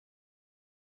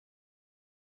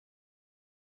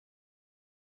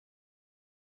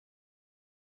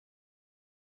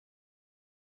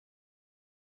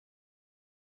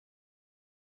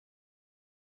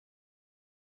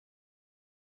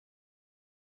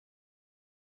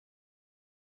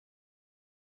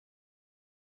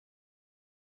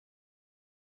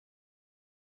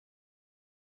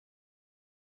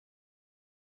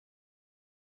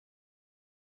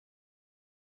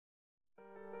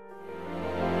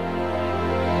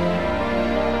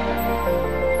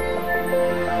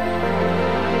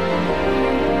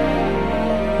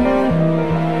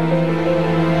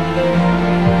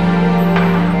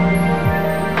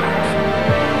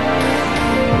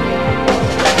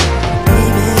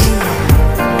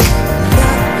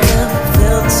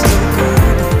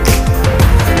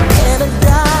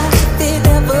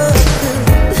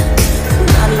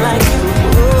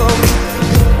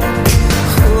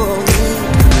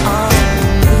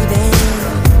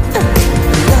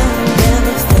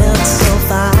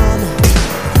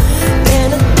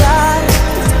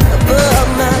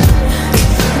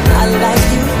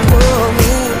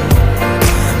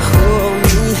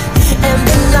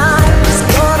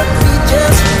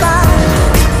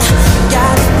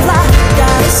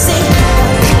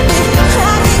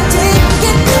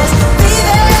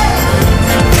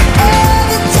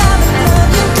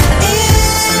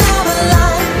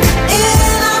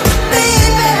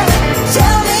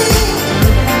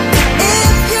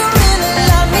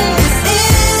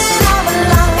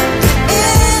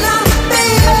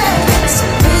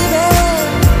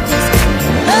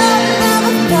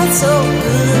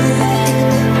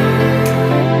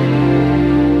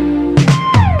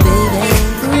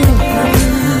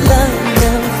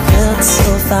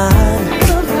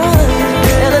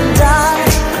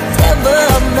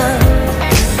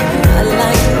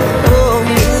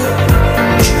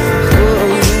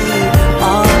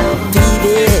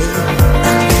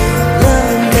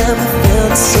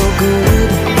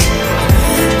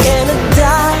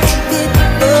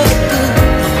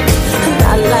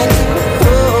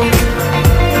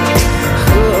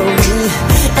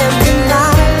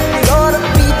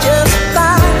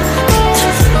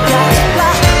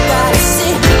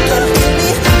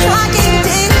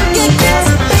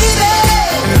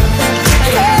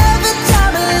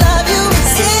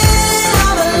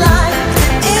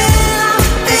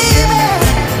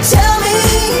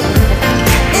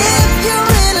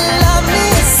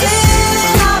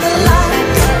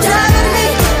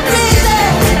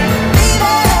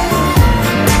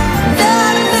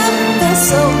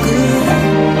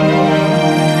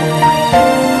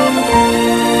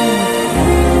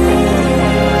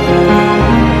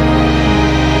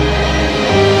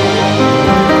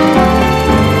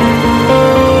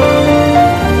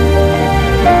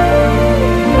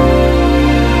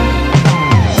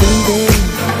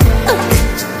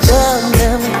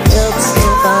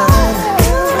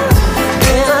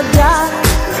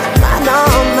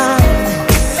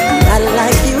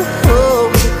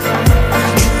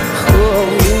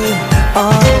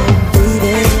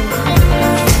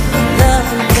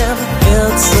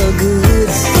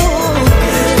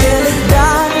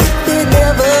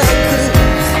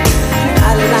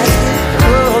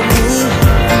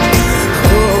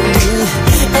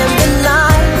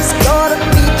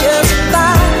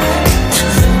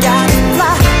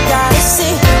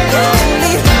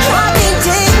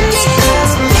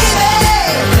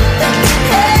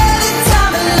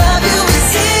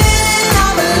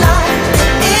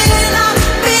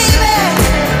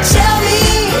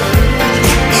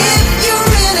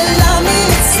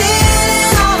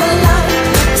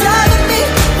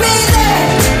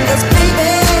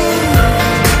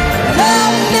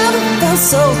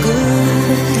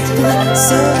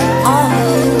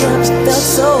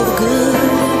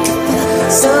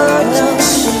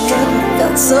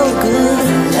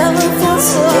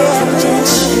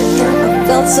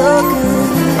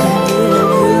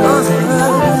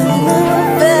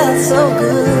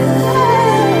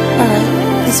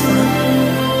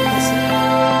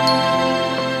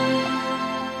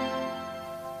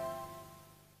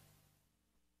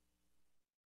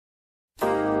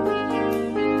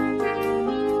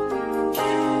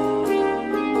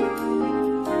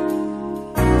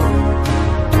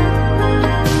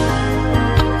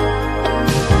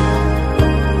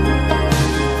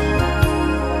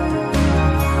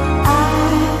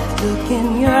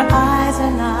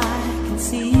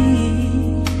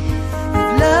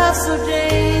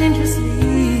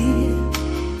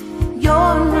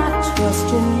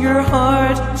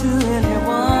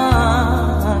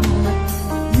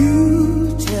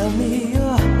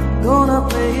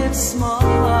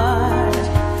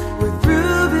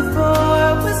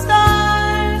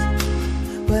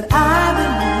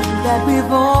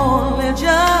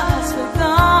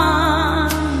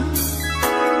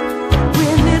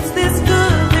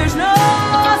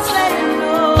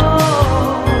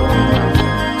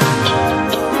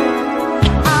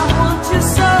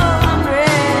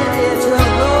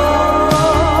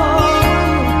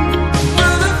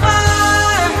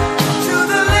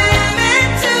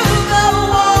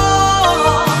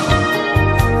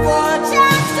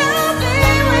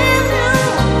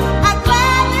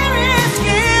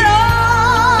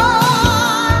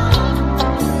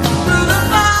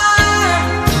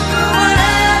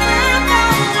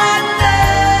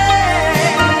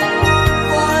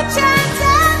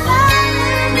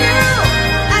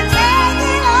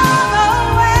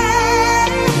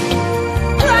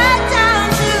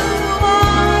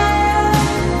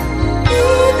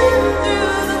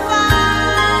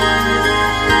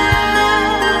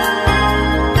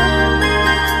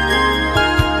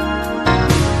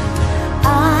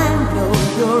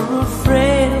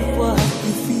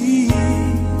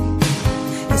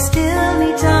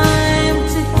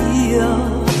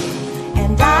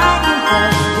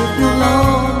if you'll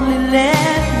only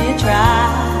let me try.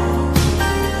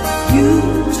 You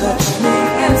touched me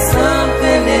and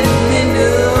something in me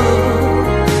knew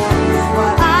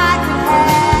what I could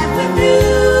have with you.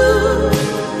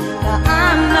 Now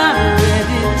I'm not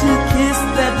ready to kiss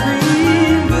that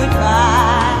dream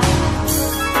goodbye.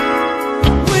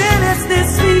 When it's this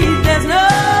sweet, there's no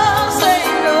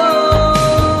saying no.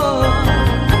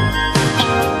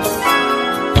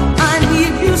 I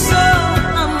need you so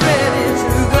I'm ready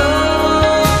to go.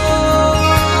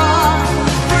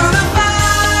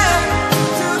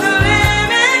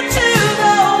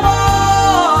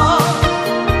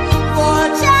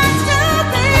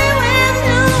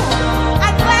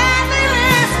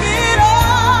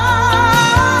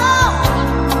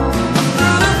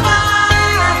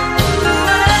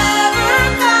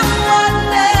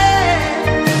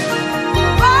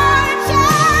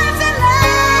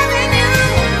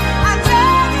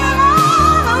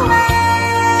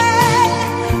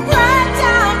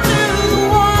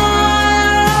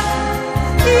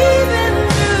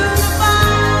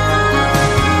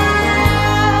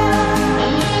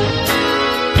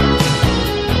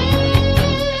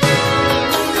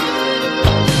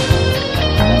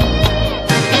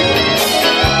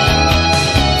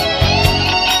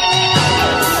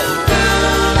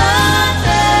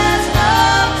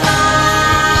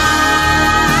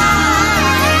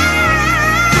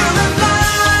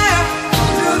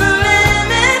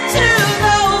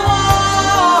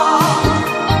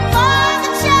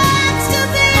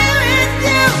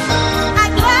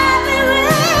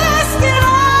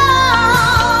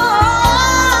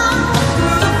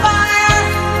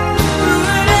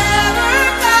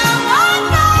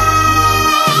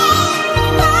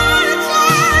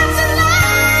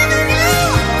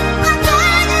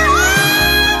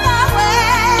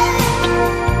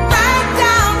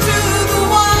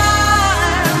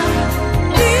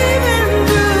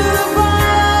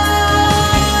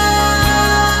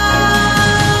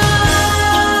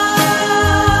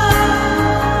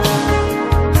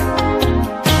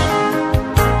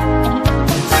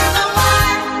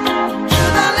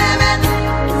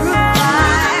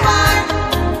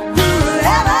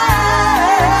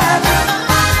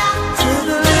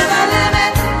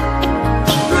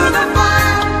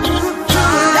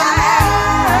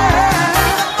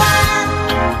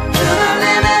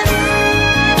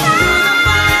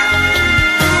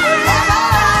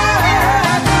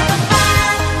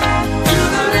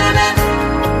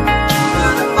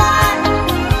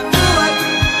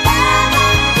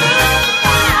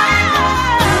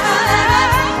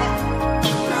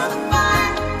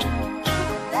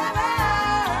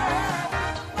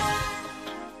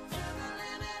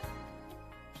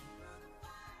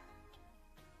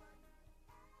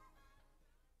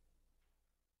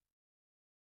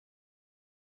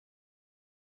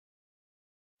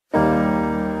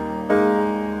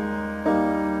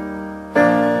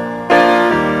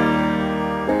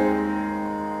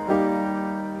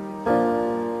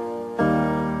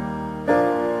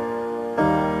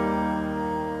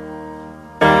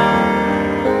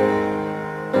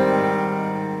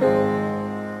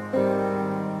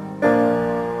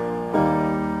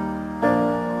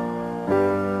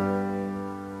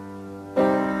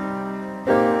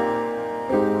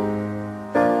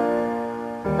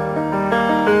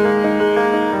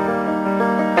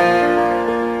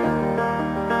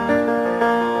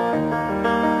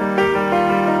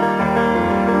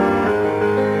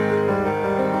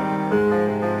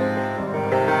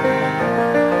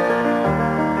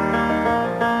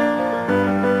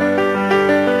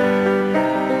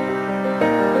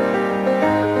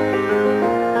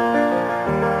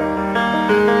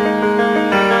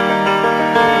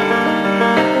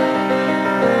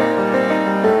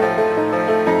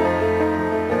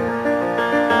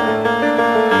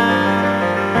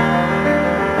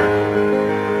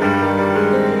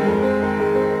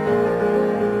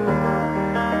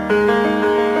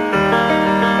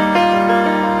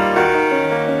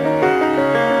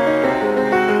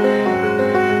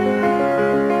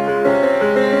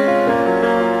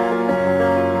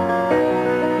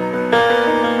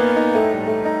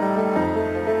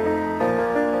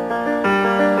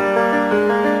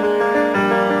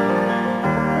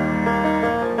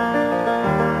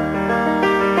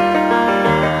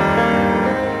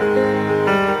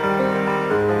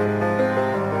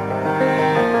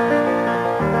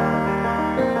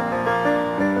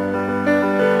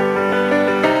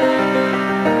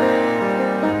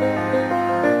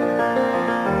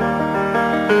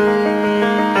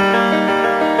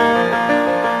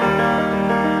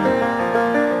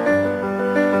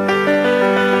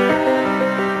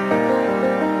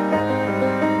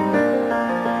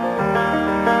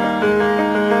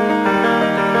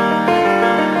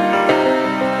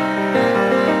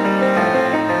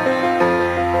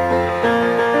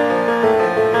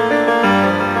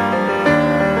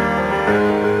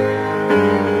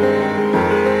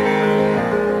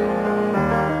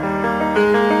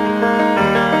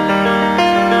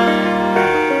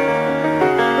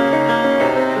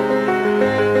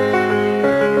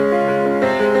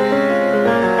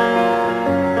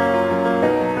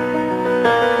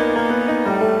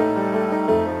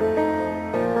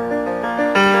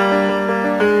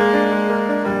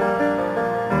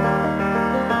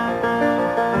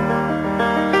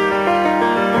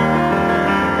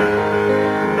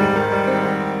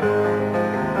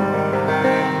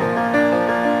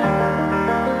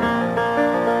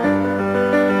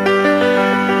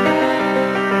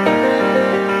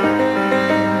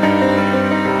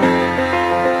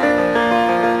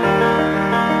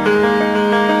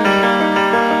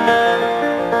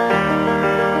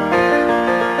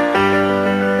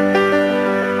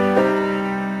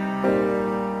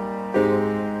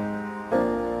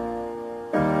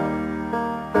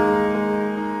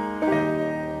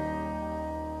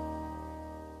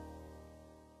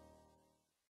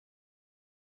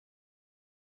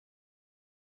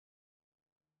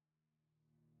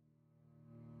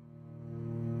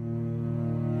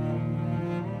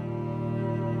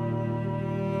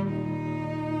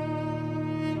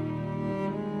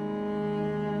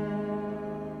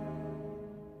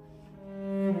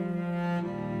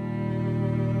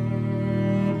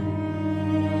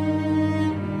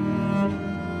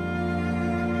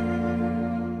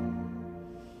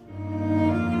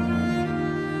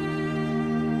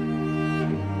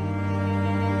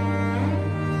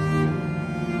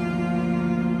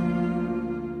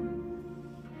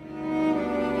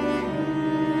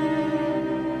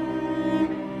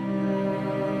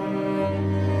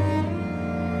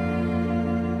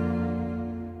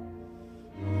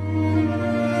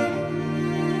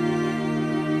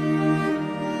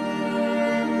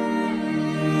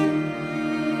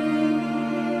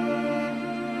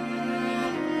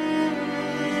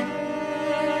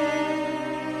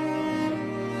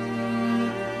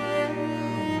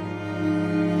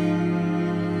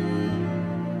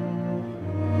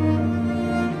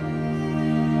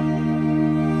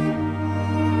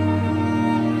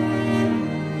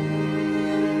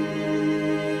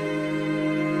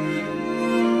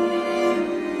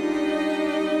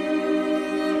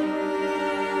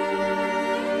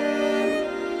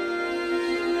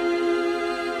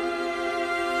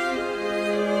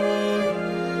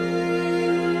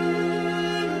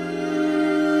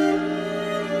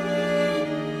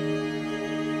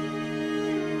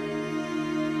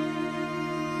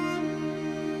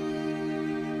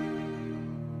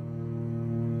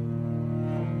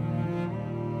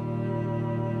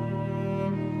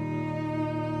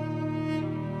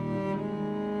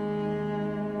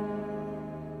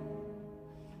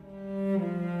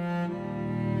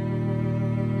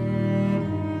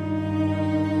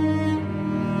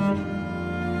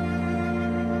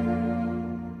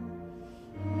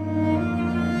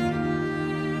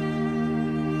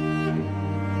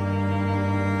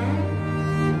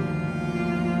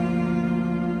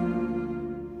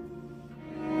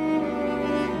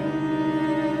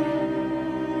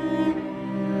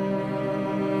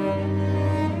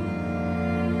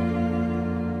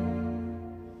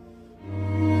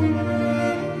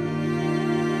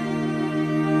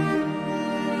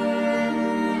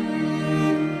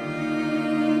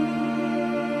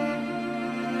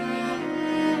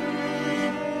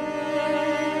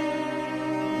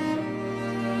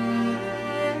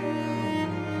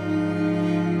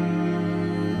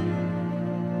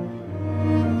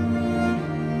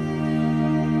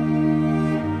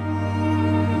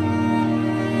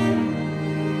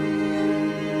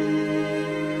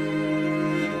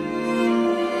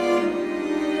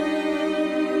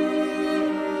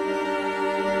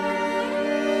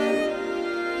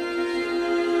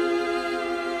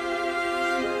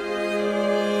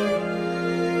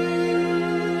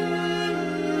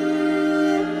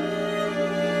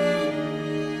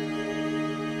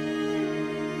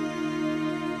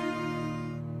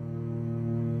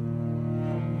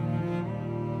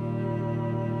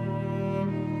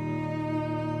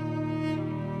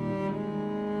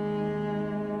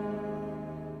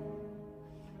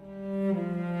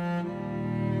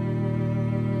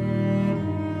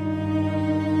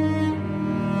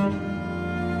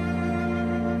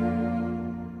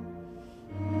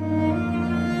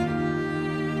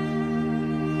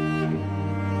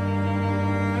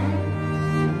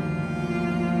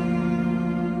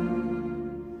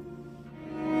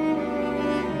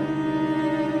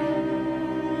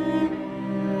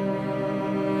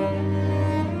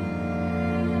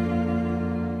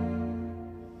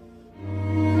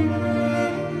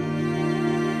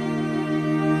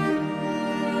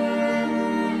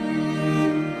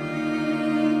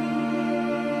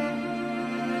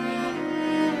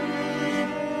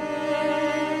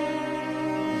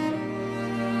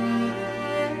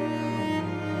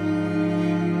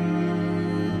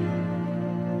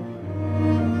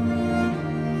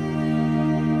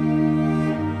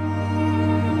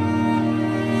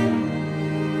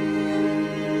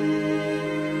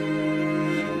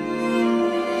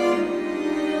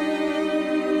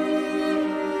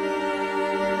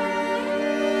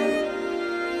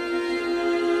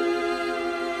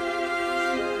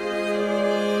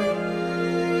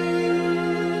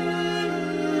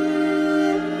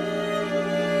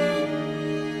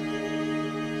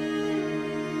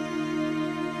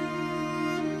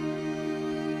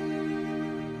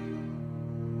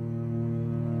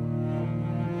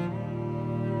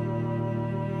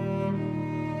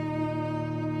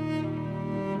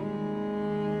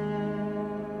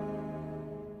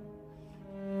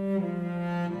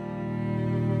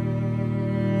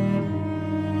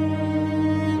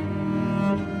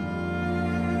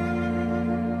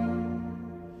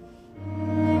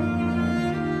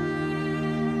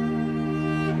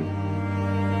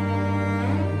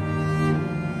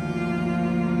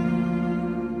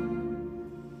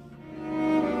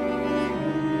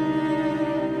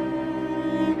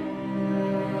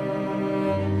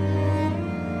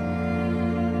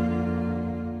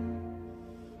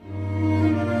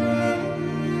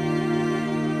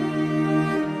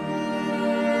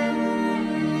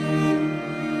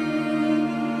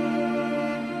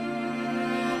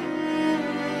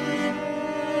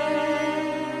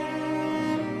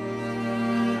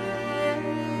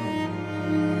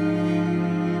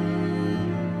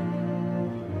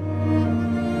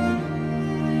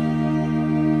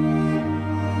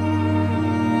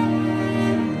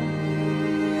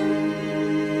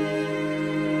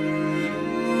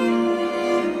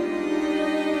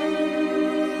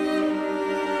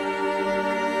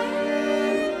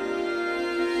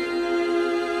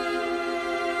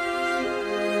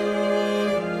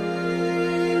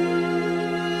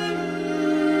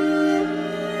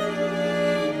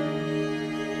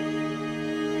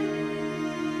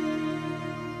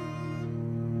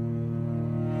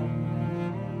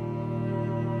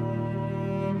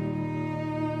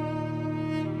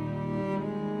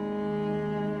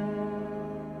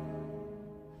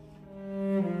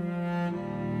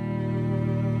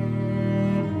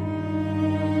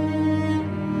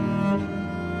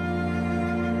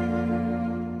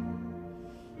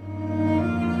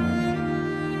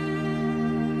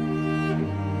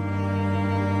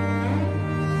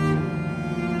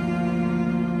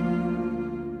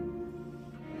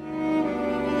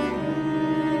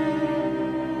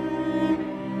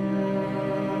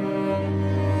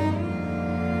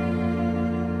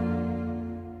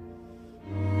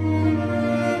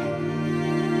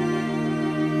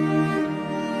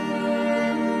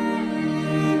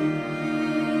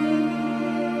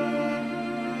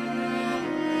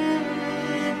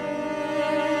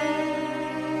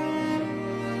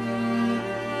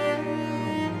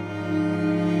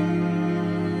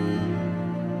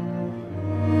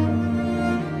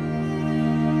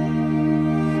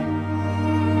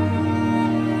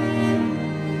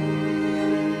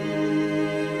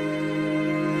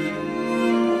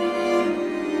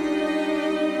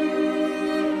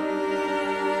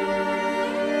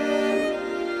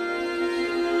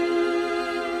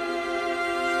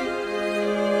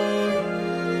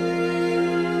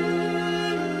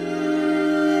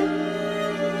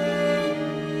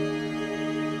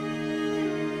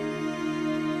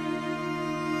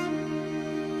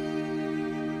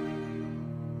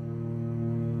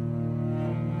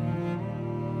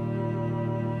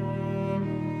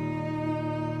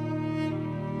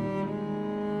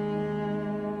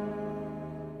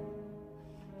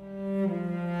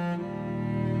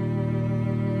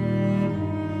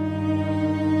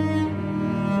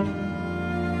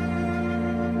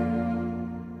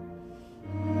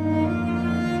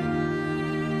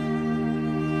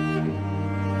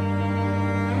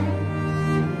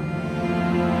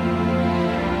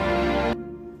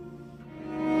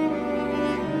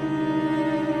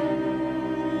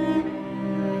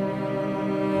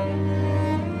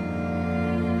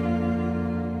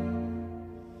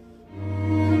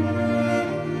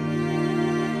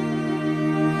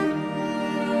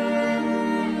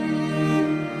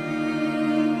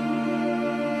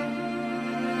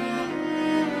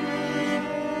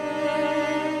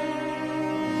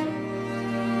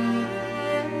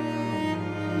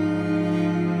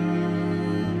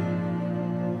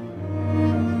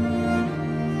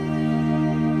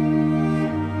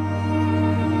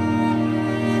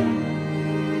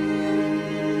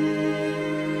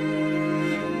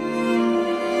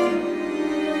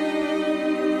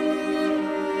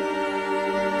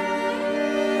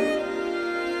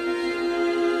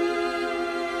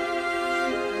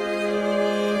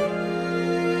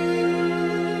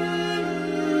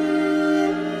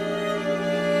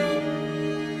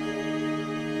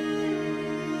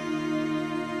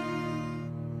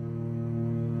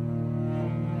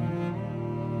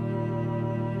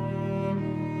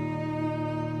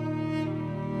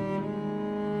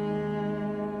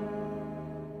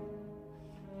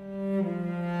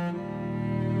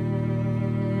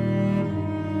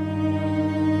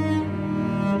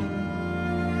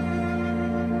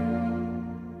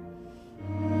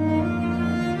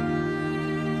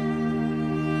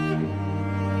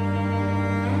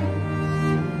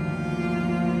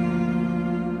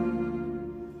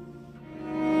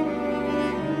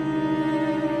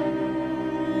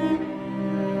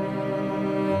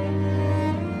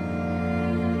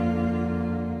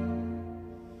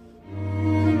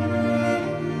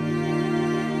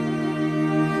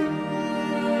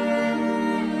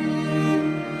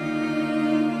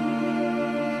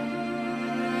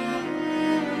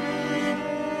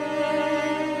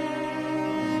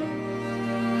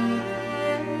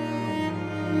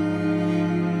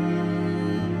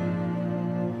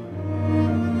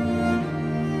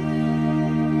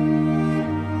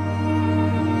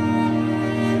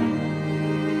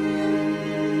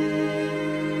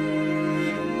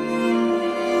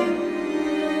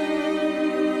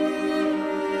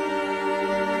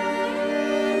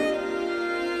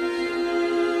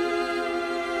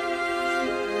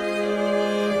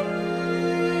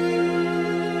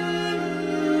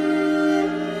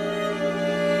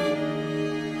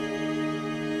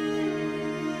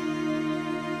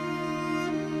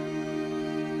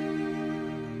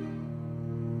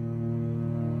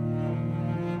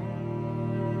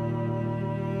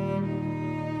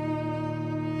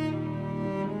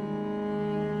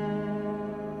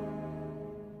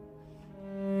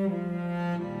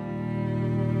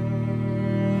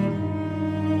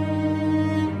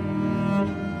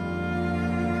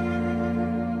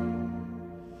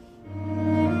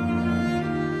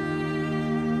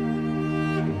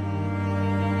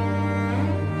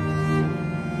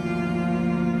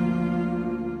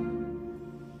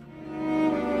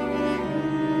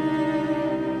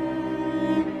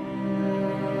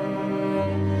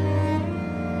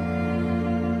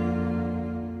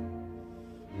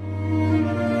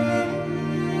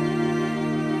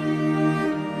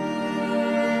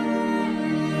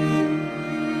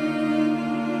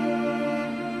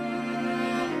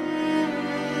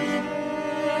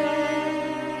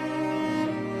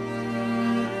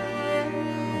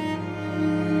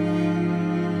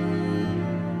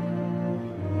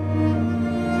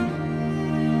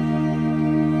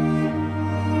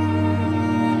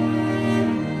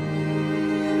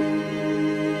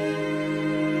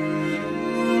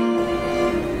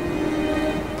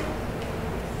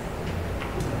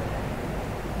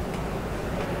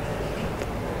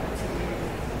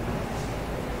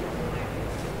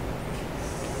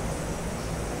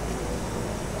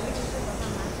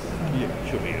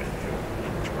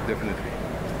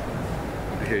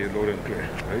 it loud and clear,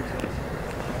 right?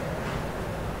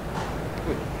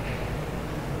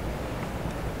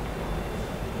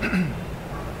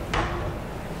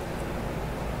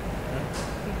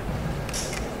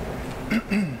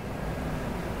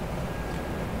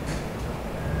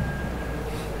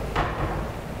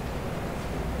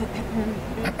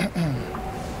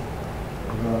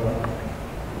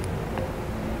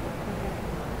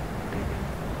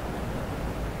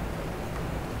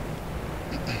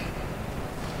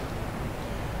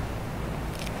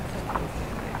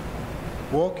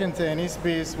 Walk into any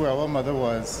space where our mother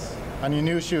was, and you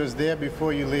knew she was there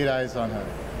before you laid eyes on her.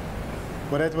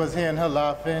 Whether it was hearing her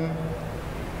laughing,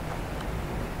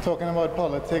 talking about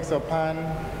politics or pan,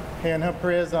 hearing her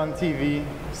prayers on TV,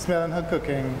 smelling her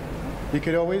cooking, you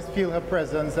could always feel her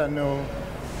presence and know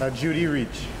that Judy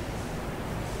reached.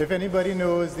 If anybody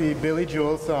knows the Billy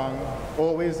Joel song,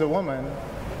 Always a Woman,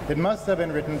 it must have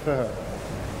been written for her.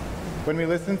 When we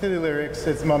listen to the lyrics,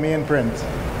 it's Mommy in print.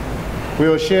 We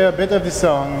will share a bit of the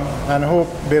song and hope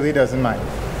Billy doesn't mind.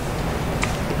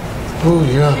 Oh,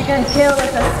 yeah. She can kill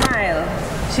with a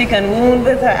smile. She can wound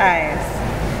with her eyes.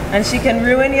 And she can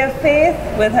ruin your faith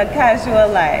with her casual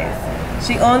lies.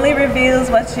 She only reveals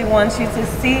what she wants you to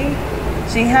see.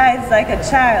 She hides like a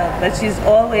child, but she's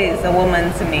always a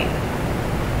woman to me.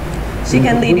 She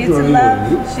can lead you to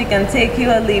love. She can take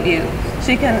you or leave you.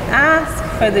 She can ask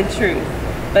for the truth,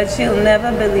 but she'll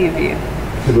never believe you.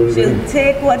 She'll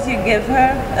take what you give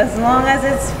her as long as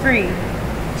it's free.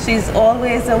 She's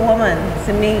always a woman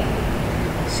to me.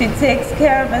 She takes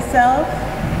care of herself.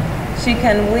 She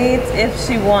can wait if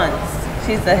she wants.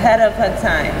 She's ahead of her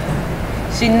time.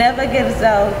 She never gives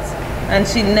out and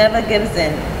she never gives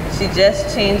in. She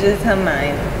just changes her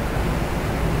mind.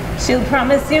 She'll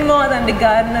promise you more than the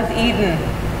Garden of Eden.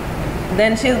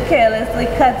 Then she'll carelessly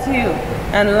cut you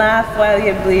and laugh while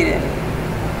you're bleeding.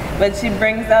 But she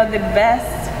brings out the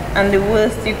best and the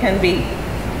worst you can be.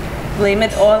 Blame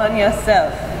it all on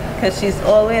yourself, because she's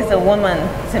always a woman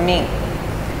to me.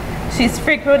 She's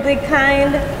frequently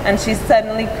kind and she's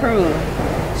suddenly cruel.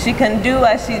 She can do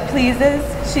as she pleases.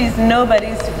 She's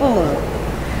nobody's fool.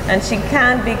 And she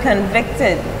can't be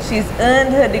convicted. She's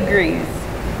earned her degrees.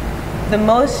 The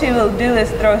most she will do is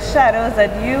throw shadows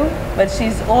at you, but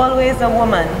she's always a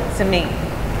woman to me.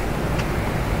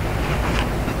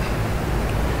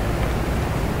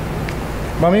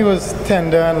 Mommy was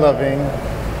tender and loving,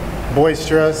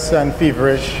 boisterous and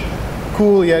feverish,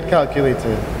 cool yet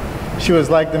calculated. She was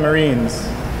like the Marines.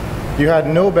 You had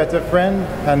no better friend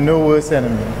and no worse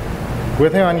enemy.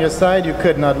 With her on your side, you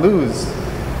could not lose.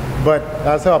 But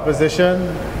as her opposition,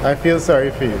 I feel sorry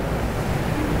for you.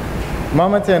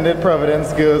 Mom attended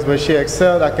Providence Girls, where she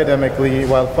excelled academically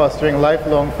while fostering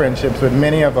lifelong friendships with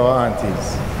many of our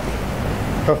aunties.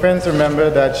 Her friends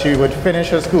remembered that she would finish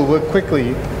her schoolwork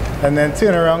quickly and then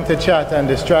turn around to chat and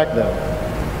distract them.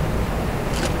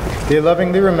 They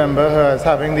lovingly remember her as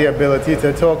having the ability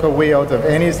to talk her way out of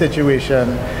any situation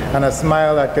and a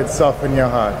smile that could soften your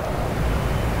heart.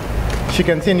 She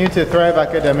continued to thrive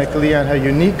academically, and her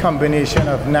unique combination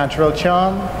of natural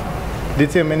charm,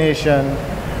 determination,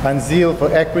 and zeal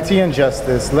for equity and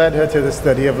justice led her to the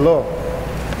study of law.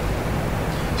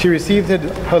 She received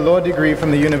her law degree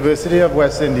from the University of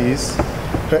West Indies,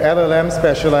 her LLM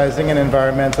specializing in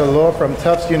environmental law from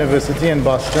Tufts University in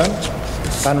Boston,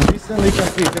 and recently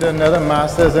completed another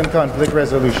master's in conflict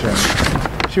resolution.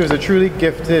 She was a truly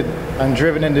gifted and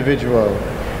driven individual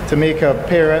to make her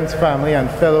parents, family, and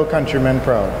fellow countrymen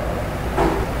proud.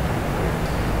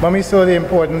 Mommy saw the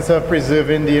importance of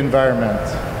preserving the environment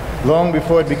long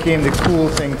before it became the cool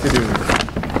thing to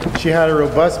do. She had a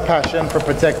robust passion for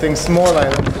protecting small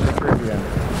islands in the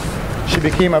Caribbean. She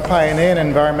became a pioneer in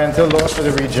environmental law for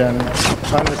the region,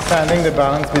 understanding the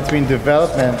balance between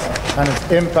development and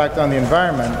its impact on the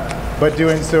environment, but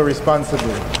doing so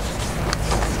responsibly.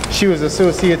 She was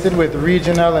associated with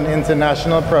regional and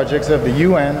international projects of the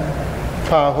UN,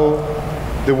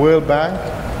 PAHO, the World Bank,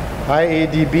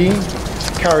 IADB,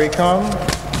 CARICOM,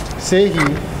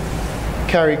 SEHI,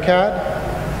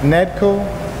 CARICAD, NEDCO,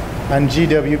 and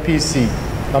GWPC,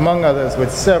 among others,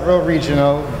 with several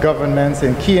regional governments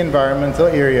in key environmental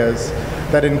areas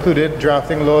that included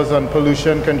drafting laws on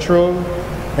pollution control,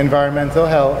 environmental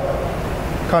health,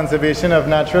 conservation of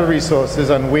natural resources,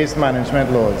 and waste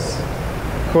management laws.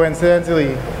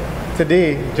 Coincidentally,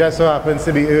 today just so happens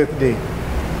to be Earth Day.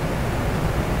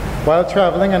 While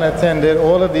traveling and attended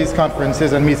all of these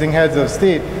conferences and meeting heads of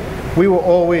state, we were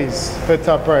always her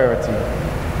top priority.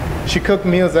 She cooked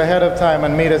meals ahead of time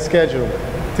and made a schedule.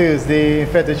 Thursday,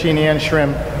 fettuccine and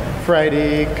shrimp.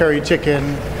 Friday, curry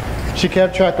chicken. She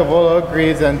kept track of all our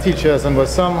grades and teachers and was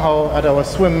somehow at our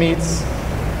swim meets,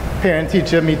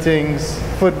 parent-teacher meetings,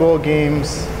 football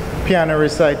games, piano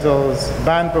recitals,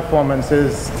 band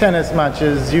performances, tennis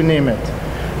matches, you name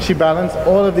it. She balanced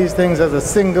all of these things as a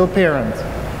single parent.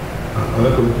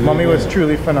 Mommy was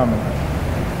truly phenomenal.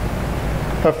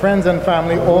 Her friends and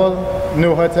family all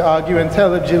knew her to argue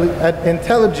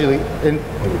intelligently,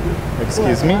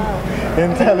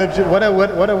 what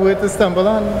a word to stumble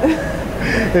on.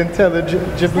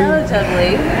 Intelligibly.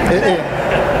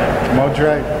 More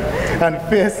dry. And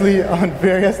fiercely on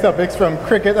various topics from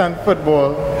cricket and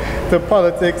football to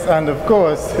politics and, of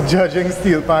course, judging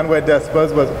steel pan where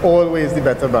Despers was always the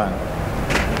better band.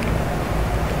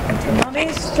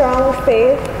 Mommy's strong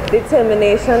faith,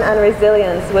 determination, and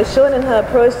resilience was shown in her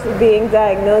approach to being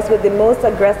diagnosed with the most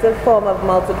aggressive form of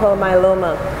multiple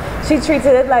myeloma. She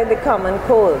treated it like the common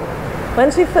cold.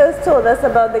 When she first told us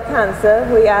about the cancer,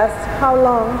 we asked, how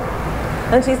long?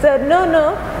 And she said, no,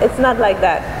 it's not like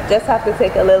that. Just have to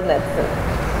take a little medicine.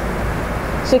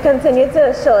 She continued to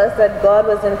assure us that God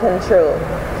was in control.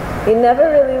 He never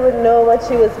really would know what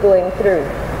she was going through.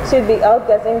 She'd be out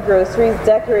getting groceries,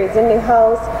 decorating the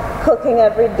house, cooking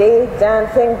every day,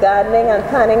 dancing, gardening, and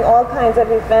planning all kinds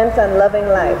of events and loving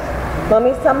life.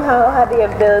 Mommy somehow had the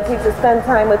ability to spend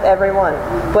time with everyone,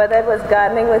 whether it was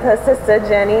gardening with her sister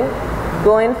Jenny,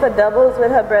 going for doubles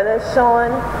with her brother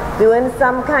Sean, doing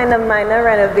some kind of minor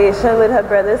renovation with her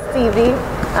brother Stevie,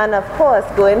 and of course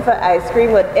going for ice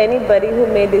cream with anybody who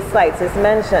made the slightest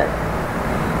mention.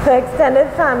 Her extended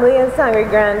family in Sangre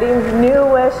Grande knew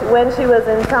when she was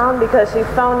in town because she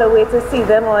found a way to see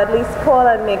them or at least call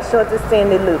and make sure to stay in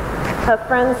the loop. Her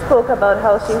friends spoke about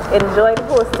how she enjoyed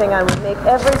hosting and would make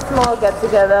every small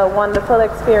get-together a wonderful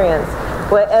experience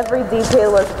where every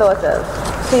detail was thought of.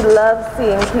 She loved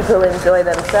seeing people enjoy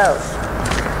themselves.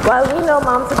 While we know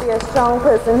Mom to be a strong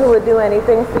person who would do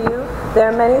anything for you, there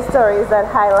are many stories that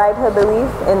highlight her belief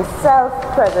in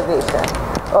self-preservation.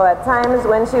 Or at times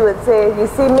when she would say, you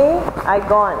see me, I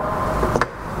gone.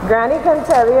 Granny can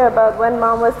tell you about when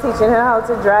Mom was teaching her how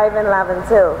to drive in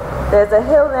Laventille. There's a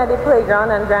hill near the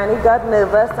playground and Granny got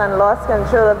nervous and lost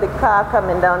control of the car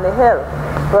coming down the hill.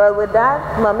 Well, with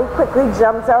that, Mommy quickly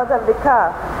jumped out of the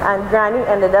car and Granny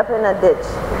ended up in a ditch.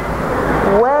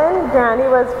 When Granny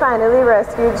was finally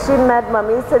rescued, she met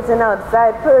Mommy sitting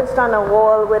outside, perched on a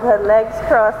wall with her legs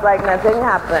crossed like nothing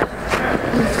happened.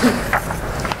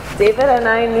 David and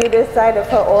I knew this side of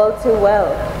her all too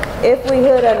well. If we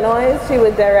heard a noise, she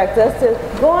would direct us to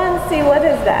go and see what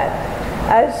is that,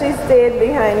 as she stayed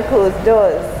behind closed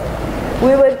doors.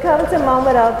 We would come to Mom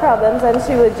without problems and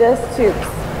she would just choose,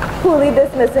 coolly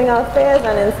dismissing our fears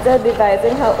and instead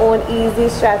devising her own easy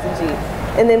strategy.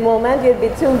 In the moment, you'd be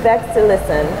too vexed to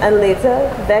listen, and later,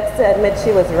 vexed to admit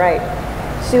she was right.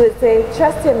 She would say,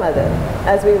 trust your mother,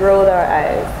 as we rolled our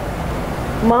eyes.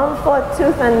 Mom fought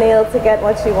tooth and nail to get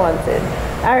what she wanted.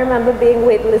 I remember being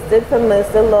waitlisted for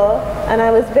Mercer Law, and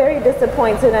I was very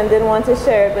disappointed and didn't want to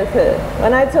share it with her.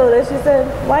 When I told her, she said,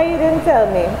 why you didn't tell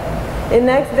me? The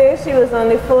next day, she was on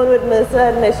the phone with Mercer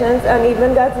Admissions and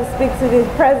even got to speak to the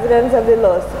president of the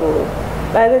law school.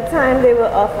 By the time they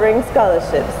were offering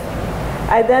scholarships.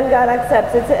 I then got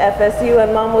accepted to FSU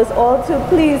and Mom was all too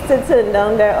pleased to turn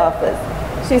down their offers.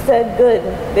 She said, good,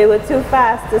 they were too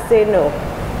fast to say no.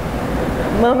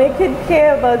 Mommy could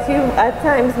care about you at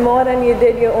times more than you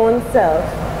did your own self.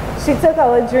 She took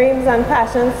our dreams and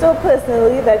passions so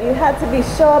personally that you had to be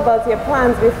sure about your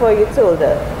plans before you told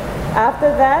her. After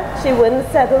that, she wouldn't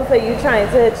settle for you trying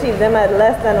to achieve them at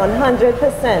less than 100%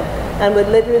 and would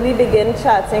literally begin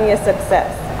charting your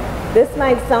success. This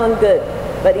might sound good,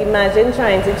 but imagine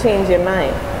trying to change your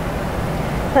mind.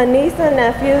 Her niece and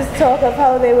nephews talk of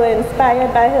how they were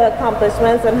inspired by her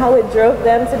accomplishments and how it drove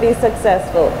them to be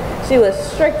successful. She was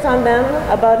strict on them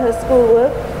about her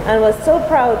schoolwork and was so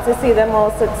proud to see them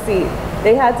all succeed.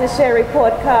 They had to share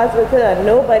report cards with her and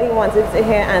nobody wanted to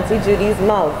hear Auntie Judy's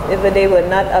mouth if they were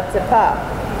not up to par.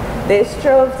 They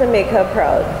strove to make her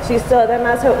proud. She saw them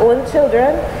as her own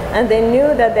children and they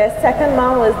knew that their second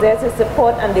mom was there to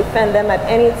support and defend them at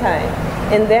any time.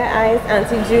 In their eyes,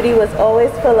 Auntie Judy was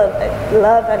always full of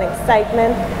love and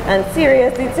excitement and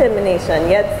serious determination,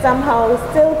 yet somehow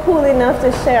still cool enough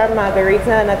to share a margarita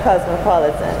and a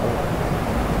cosmopolitan.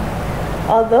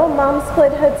 Although Mom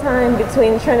split her time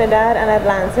between Trinidad and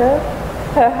Atlanta,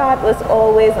 her heart was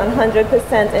always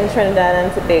 100% in Trinidad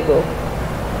and Tobago.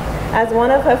 As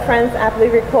one of her friends aptly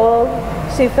recalled,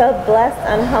 she felt blessed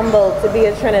and humbled to be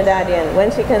a Trinidadian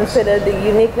when she considered the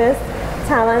uniqueness,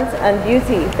 talent, and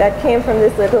beauty that came from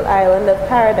this little island of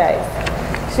paradise.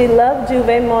 She loved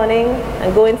Juve morning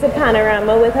and going to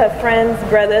Panorama with her friends,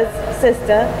 brothers,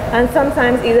 sister, and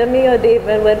sometimes either me or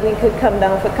David when we could come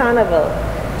down for carnival.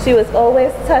 She was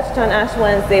always touched on Ash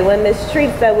Wednesday when the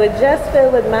streets that were just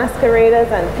filled with masqueraders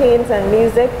and paint and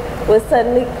music were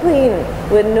suddenly clean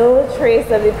with no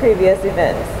trace of the previous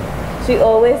events. She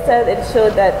always said it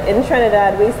showed that in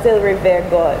Trinidad we still revere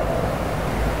God.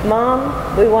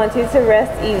 Mom, we want you to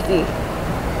rest easy,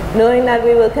 knowing that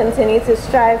we will continue to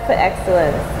strive for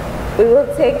excellence. We will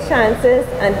take chances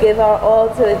and give our all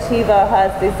to achieve our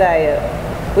heart's desire.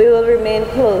 We will remain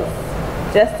close,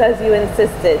 just as you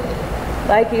insisted.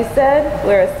 Like you said,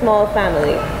 we're a small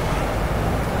family.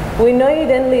 We know you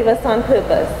didn't leave us on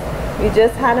purpose. You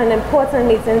just had an important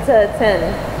meeting to attend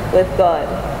with God.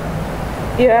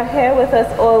 You are here with us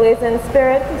always in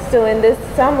spirit, so in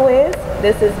some ways,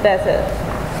 this is better.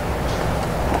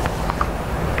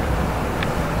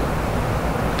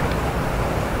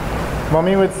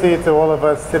 Mommy would say to all of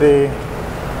us today,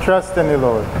 trust in the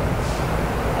Lord.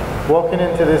 Walking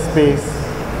into this space,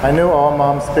 I know our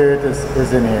mom's spirit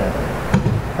is in here.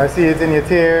 I see it in your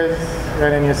tears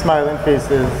and in your smiling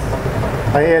faces.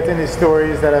 I hear it in the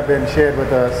stories that have been shared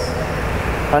with us.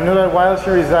 I know that while she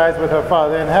resides with her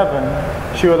Father in heaven,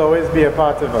 she will always be a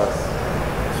part of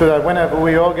us. So that whenever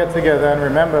we all get together and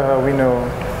remember her, we know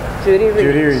Judy Reach.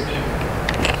 Judy Reach.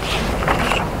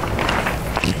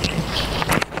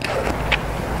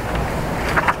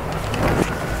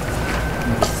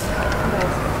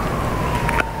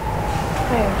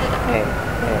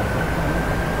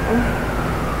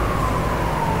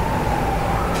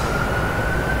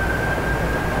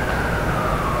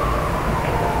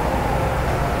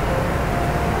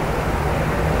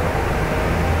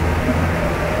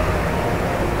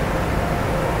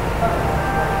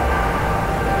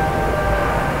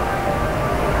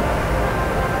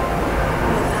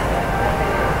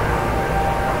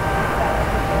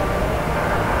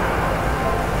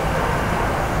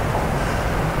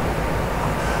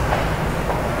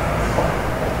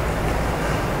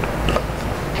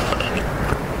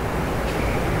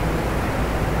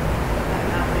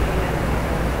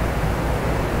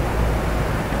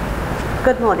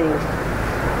 Good morning.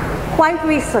 Quite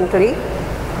recently,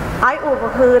 I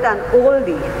overheard an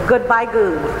oldie, Goodbye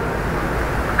Girl,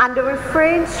 and the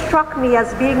refrain struck me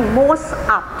as being most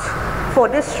apt for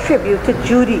this tribute to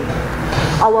Judy,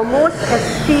 our most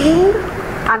esteemed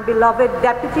and beloved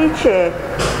Deputy Chair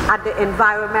at the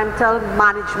Environmental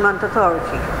Management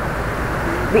Authority,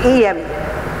 the EMA.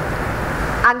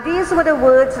 And these were the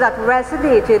words that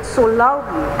resonated so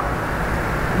loudly.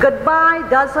 Goodbye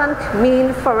doesn't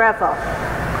mean forever.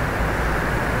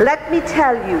 Let me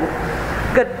tell you,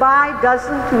 goodbye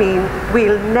doesn't mean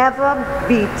we'll never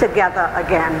be together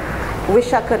again.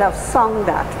 Wish I could have sung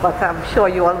that, but I'm sure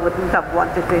you all wouldn't have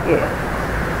wanted to hear.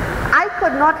 I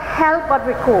could not help but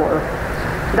recall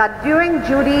that during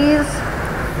Judy's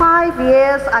 5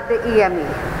 years at the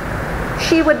EMA,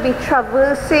 she would be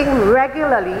traversing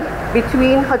regularly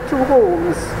between her two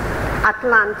homes,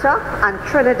 Atlanta and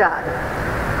Trinidad,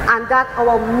 and that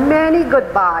our many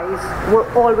goodbyes were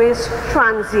always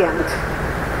transient.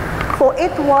 For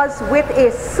it was with a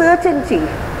certainty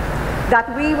that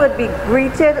we would be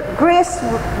graced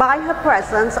by her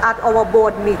presence at our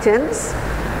board meetings,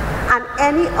 and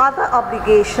any other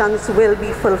obligations will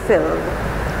be fulfilled.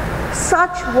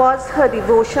 Such was her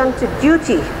devotion to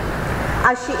duty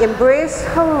as she embraced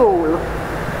her role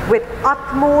with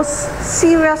utmost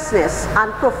seriousness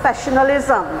and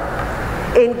professionalism,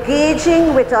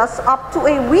 engaging with us up to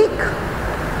a week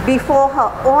before her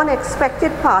unexpected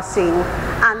passing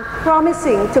and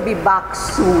promising to be back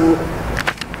soon.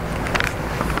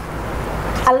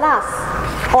 Alas,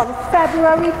 on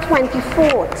February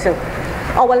 24th,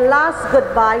 our last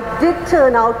goodbye did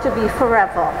turn out to be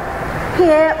forever,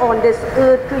 here on this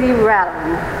earthly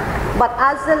realm. But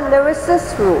as the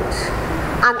lyricist wrote,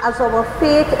 and as our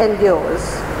faith endures,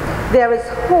 there is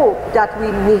hope that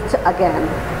we meet again.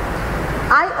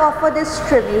 I offer this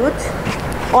tribute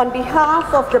on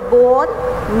behalf of the board,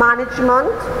 management,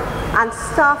 and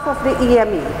staff of the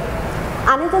EMA.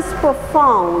 And it is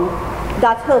profound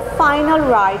that her final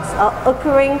rites are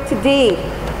occurring today,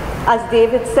 as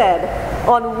David said,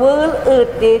 on World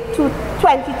Earth Day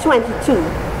 2022,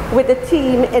 with the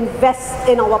theme Invest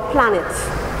in Our Planet.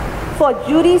 For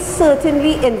Judy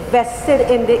certainly invested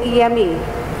in the EMA,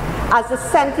 as the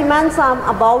sentiments I'm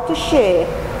about to share,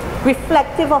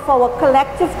 reflective of our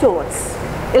collective thoughts,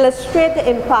 illustrate the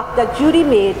impact that Judy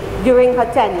made during her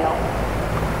tenure.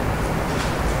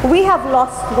 We have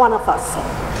lost one of us,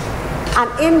 an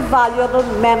invaluable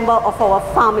member of our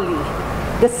family.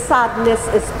 The sadness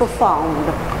is profound.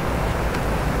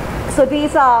 So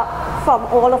these are from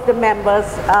all of the members.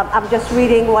 I'm just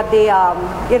reading what they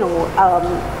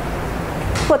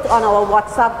put on our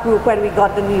WhatsApp group when we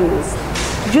got the news.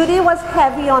 Judy was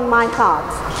heavy on my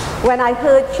heart when I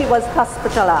heard she was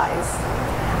hospitalized.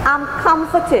 I'm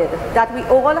comforted that we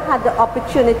all had the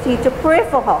opportunity to pray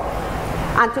for her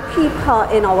and to keep her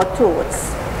in our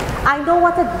thoughts. I know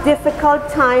what a difficult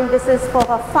time this is for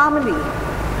her family,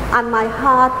 and my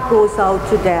heart goes out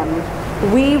to them.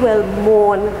 We will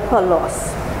mourn her loss.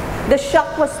 The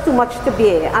shock was too much to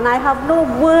bear, and I have no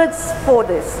words for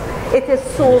this. It is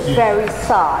so very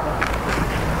sad.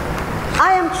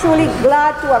 I am truly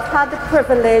glad to have had the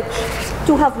privilege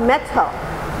to have met her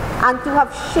and to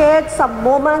have shared some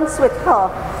moments with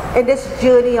her in this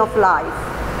journey of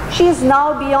life. She is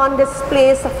now beyond this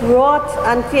place of wrath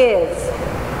and tears,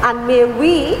 and may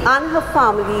we and her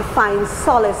family find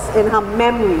solace in her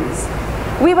memories.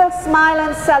 We will smile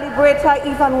and celebrate her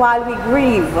even while we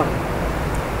grieve.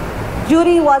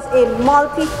 Judy was a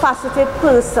multifaceted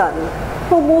person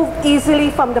who moved easily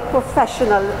from the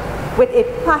professional with a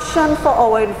passion for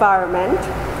our environment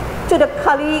to the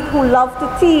colleague who loved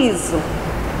to tease,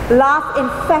 laugh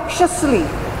infectiously,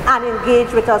 and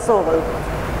engage with us all.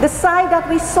 The side that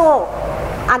we saw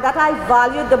and that I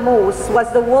valued the most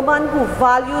was the woman who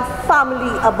valued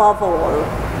family above all.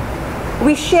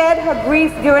 We shared her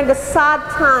grief during the sad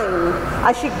time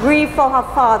as she grieved for her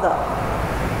father,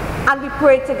 and we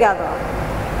prayed together.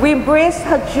 We embraced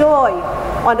her joy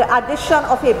on the addition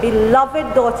of a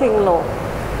beloved daughter-in-law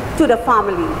to the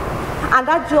family, and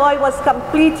that joy was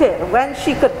completed when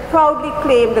she could proudly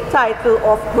claim the title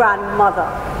of grandmother.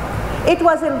 It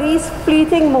was in these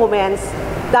fleeting moments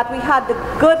that we had the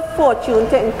good fortune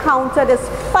to encounter this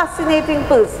fascinating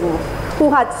person who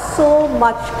had so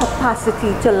much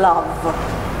capacity to love.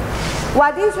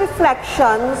 While these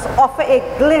reflections offer a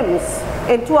glimpse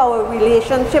into our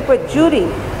relationship with Judy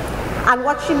and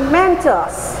what she meant to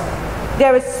us,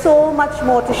 there is so much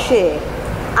more to share.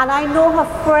 And I know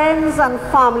her friends and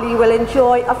family will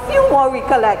enjoy a few more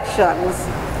recollections.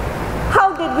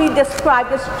 How did we describe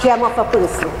this gem of a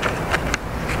person?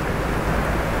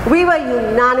 We were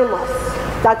unanimous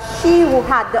that she who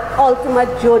had the ultimate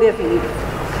joie de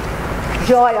vivre,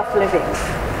 joy of living.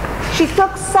 She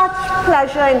took such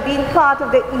pleasure in being part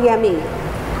of the EME,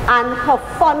 and her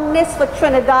fondness for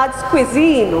Trinidad's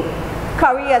cuisine,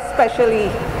 curry especially,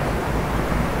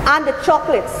 and the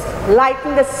chocolates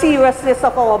lightened the seriousness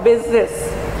of our business.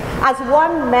 As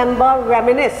one member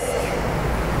reminisced,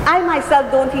 I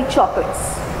myself don't eat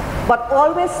chocolates, but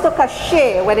always took a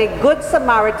share when a good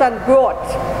Samaritan brought,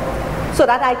 so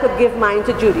that I could give mine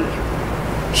to Judy.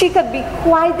 She could be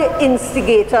quite the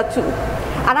instigator too.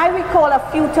 And I recall a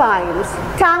few times,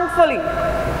 thankfully,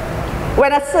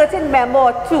 when a certain member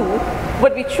or two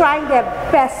would be trying their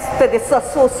best to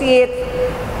disassociate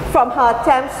from her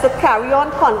attempts to carry on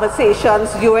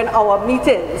conversations during our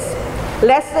meetings,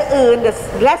 lest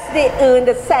they earn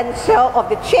the censure of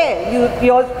the chair,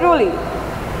 yours truly.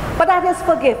 But that is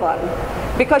forgiven,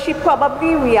 because she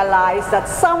probably realized that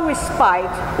some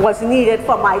respite was needed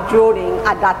for my droning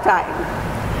at that time.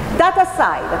 That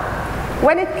aside,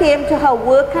 when it came to her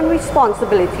work and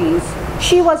responsibilities,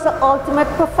 she was the ultimate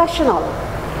professional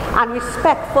and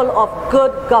respectful of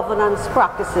good governance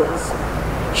practices.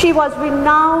 She was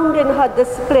renowned in her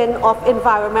discipline of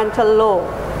environmental law,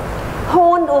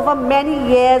 honed over many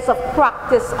years of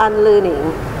practice and learning.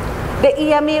 The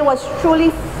EMA was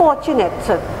truly fortunate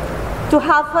to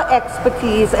have her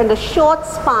expertise in the short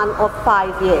span of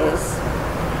 5 years.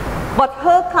 But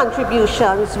her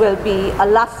contributions will be a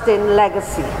lasting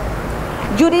legacy.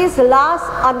 Judy's last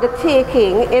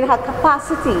undertaking in her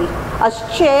capacity as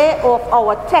chair of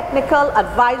our Technical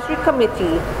Advisory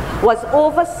Committee was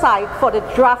oversight for the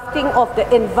drafting of the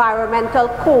Environmental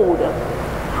Code.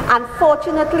 And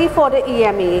fortunately for the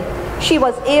EMA, she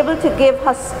was able to give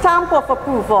her stamp of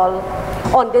approval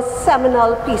on this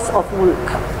seminal piece of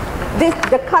work.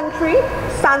 The country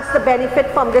stands to benefit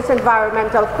from this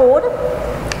environmental code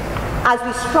as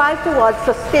we strive towards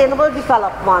sustainable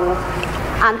development,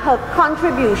 and her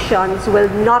contributions will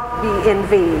not be in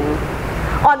vain.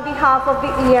 On behalf of the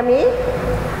EMA,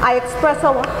 I express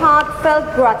our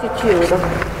heartfelt gratitude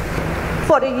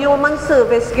for the yeoman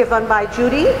service given by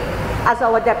Judy as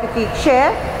our Deputy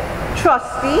Chair,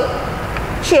 Trustee,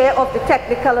 Chair of the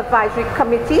Technical Advisory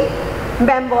Committee,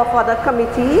 member of other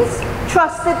committees,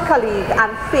 trusted colleague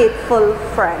and faithful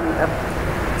friend.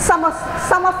 Some of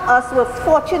us were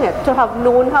fortunate to have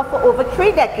known her for over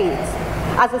 3 decades,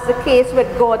 as is the case with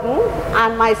Gordon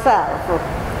and myself,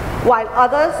 while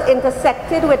others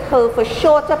intersected with her for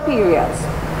shorter periods,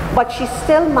 but she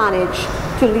still managed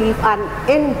to leave an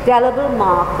indelible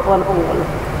mark on all.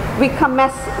 We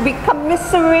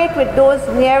commiserate with those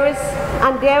nearest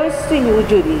and dearest to you,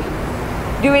 Judy,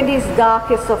 during these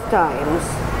darkest of times.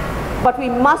 But we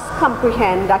must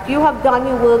comprehend that you have done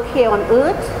your work here on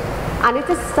earth, and it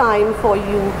is time for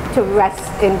you to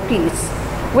rest in peace,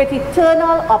 with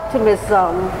eternal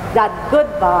optimism that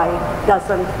goodbye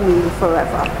doesn't mean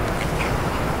forever.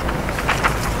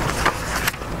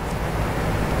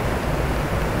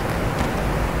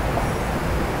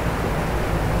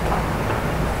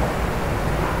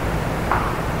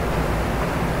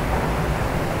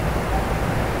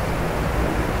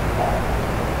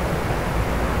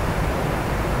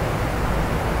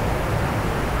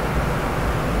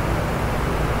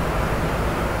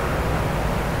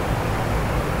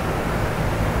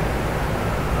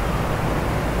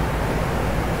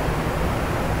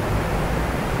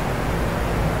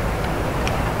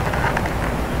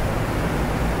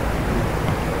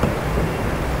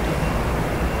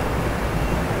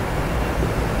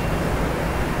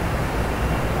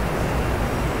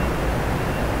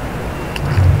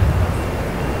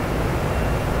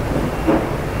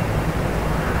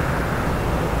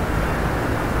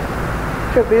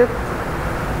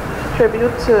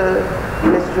 Tribute to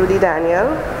Ms. Judy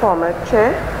Daniel, former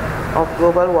Chair of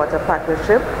Global Water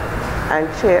Partnership and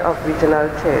Chair of Regional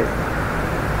Chairs.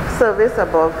 Service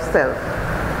above self.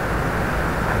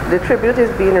 The tribute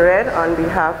is being read on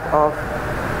behalf of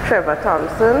Trevor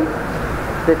Thompson,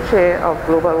 the Chair of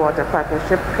Global Water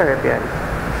Partnership Caribbean.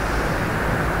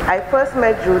 I first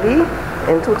met Judy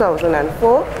in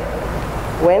 2004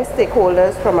 when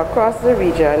stakeholders from across the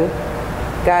region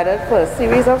gathered for a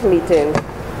series of meetings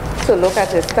to look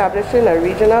at establishing a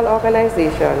regional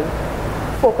organization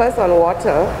focused on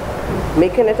water,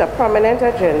 making it a prominent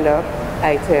agenda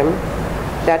item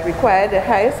that required the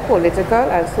highest political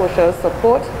and social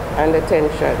support and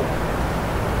attention.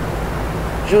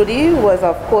 Judy was,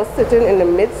 of course, sitting in the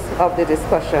midst of the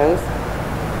discussions,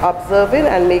 observing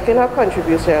and making her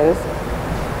contributions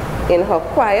in her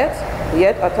quiet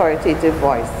yet authoritative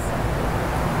voice.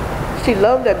 She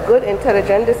loved a good,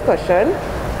 intelligent discussion,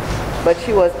 but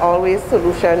she was always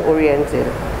solution-oriented.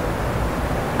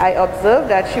 I observed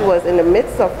that she was in the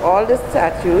midst of all the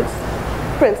statutes,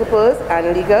 principles,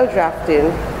 and legal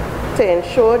drafting to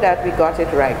ensure that we got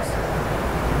it right.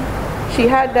 She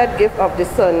had that gift of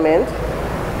discernment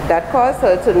that caused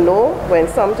her to know when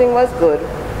something was good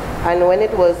and when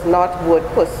it was not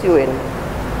worth pursuing.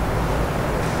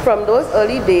 From those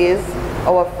early days,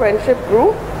 our friendship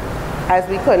grew as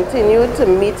we continued to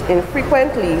meet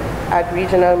infrequently at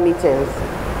regional meetings.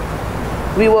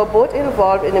 We were both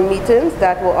involved in the meetings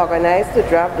that were organized to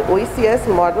draft the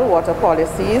OECS model water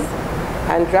policies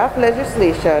and draft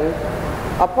legislation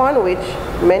upon which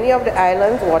many of the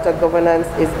island's water governance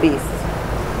is based.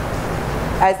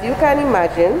 As you can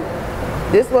imagine,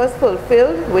 this was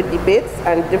fulfilled with debates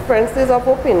and differences of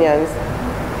opinions,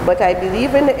 but I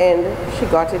believe in the end she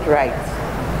got it right.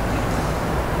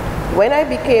 When I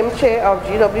became chair of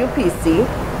GWPC,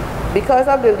 because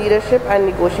of the leadership and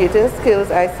negotiating skills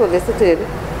I solicited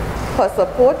her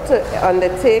support to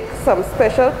undertake some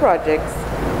special projects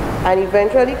and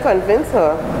eventually convince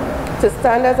her to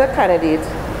stand as a candidate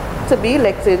to be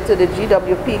elected to the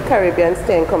GWP Caribbean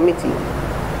Steering Committee.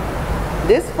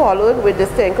 This followed with the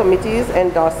Steering Committee's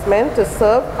endorsement to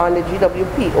serve on the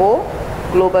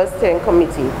GWPO Global Steering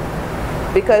Committee,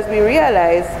 because we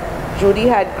realized Judy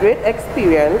had great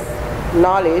experience,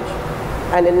 knowledge,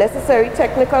 and the necessary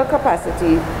technical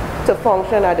capacity to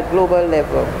function at the global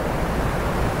level.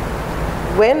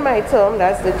 When my term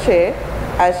as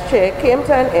chair came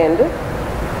to an end,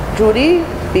 Judy,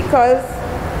 because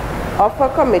of her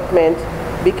commitment,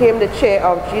 became the chair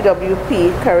of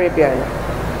GWP Caribbean.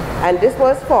 And this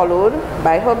was followed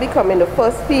by her becoming the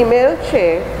first female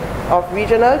chair of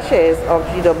regional chairs of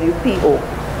GWPO.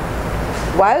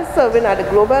 While serving at the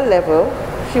global level,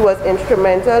 she was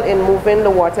instrumental in moving the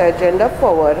water agenda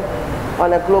forward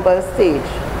on a global stage.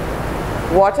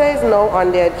 Water is now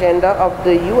on the agenda of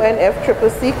the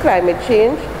UNFCCC climate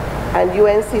change and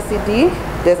UNCCD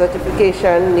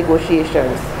desertification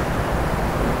negotiations.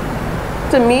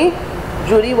 To me,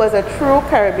 Judy was a true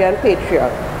Caribbean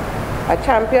patriot, a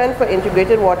champion for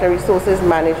integrated water resources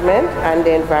management and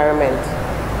the environment.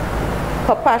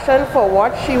 Her passion for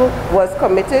what she was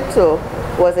committed to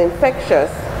was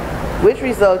infectious, which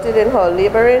resulted in her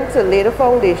laboring to lay the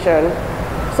foundation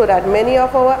so that many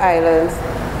of our islands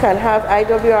can have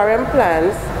IWRM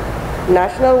plans,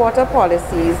 national water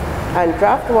policies, and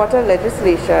draft water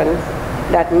legislation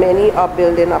that many are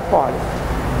building upon.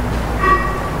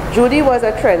 Judy was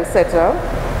a trendsetter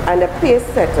and a pace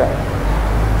setter.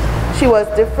 She was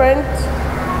different.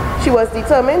 She was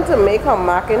determined to make her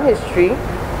mark in history,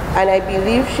 and I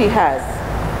believe she has.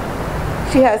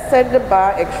 She has set the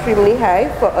bar extremely high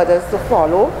for others to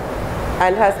follow,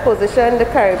 and has positioned the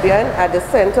Caribbean at the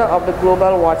center of the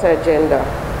global water agenda.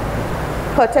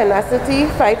 Her tenacity,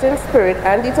 fighting spirit,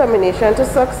 and determination to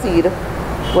succeed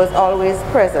was always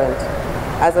present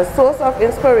as a source of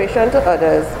inspiration to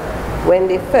others when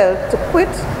they felt to quit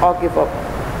or give up.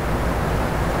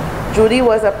 Judy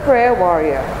was a prayer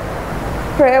warrior.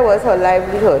 Prayer was her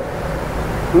livelihood.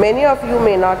 Many of you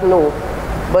may not know,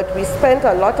 but we spent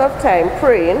a lot of time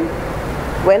praying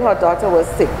when her daughter was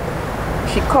sick.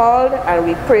 She called and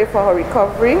we prayed for her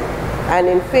recovery, and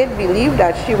in faith believed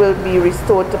that she will be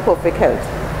restored to perfect health.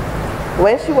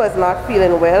 When she was not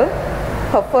feeling well,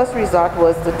 her first resort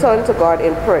was to turn to God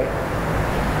in prayer.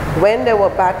 When there were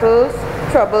battles,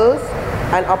 troubles,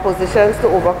 and oppositions to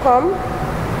overcome,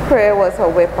 prayer was her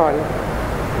weapon.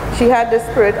 She had the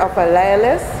spirit of a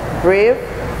lioness, brave,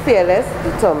 fearless,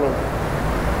 determined.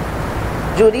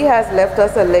 Judy has left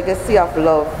us a legacy of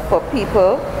love for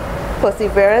people,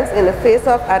 perseverance in the face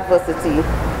of adversity,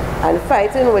 and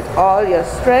fighting with all your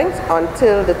strength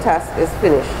until the task is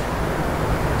finished.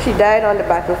 She died on the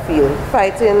battlefield,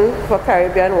 fighting for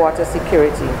Caribbean water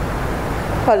security.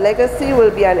 Her legacy will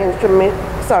be an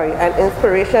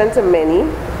inspiration to many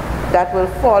that will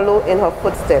follow in her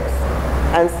footsteps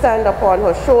and stand upon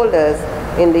her shoulders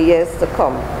in the years to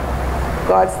come.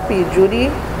 Godspeed,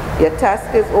 Judy. Your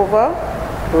task is over.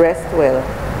 Rest well.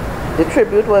 The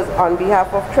tribute was on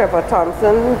behalf of Trevor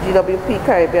Thompson, GWP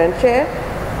Caribbean Chair,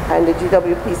 and the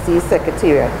GWPC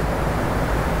Secretariat.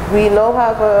 We now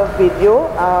have a video.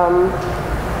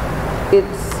 It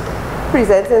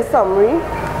presents in summary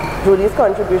Judy's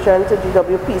contribution to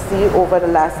GWPC over the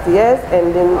last years,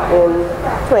 ending in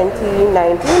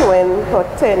 2019 when her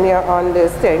tenure on the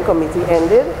steering committee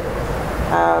ended.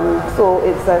 So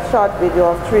it's a short video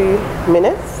of 3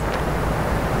 minutes.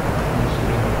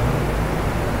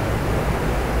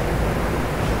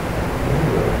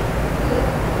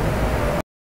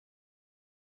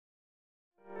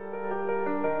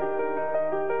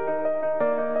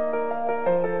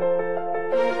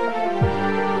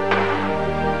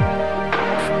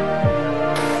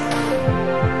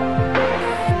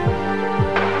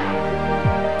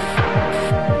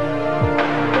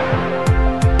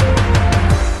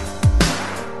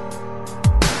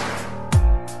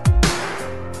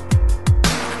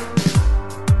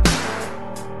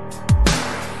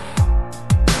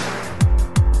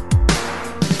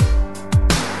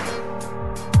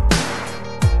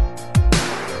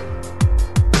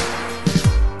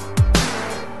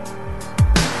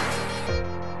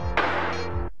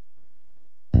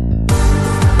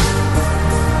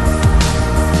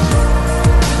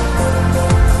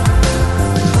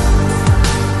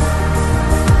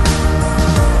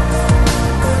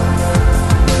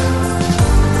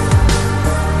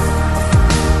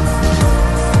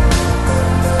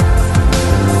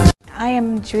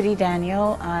 Judy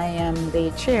Daniel. I am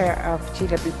the chair of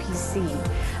GWPC,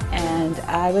 and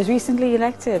I was recently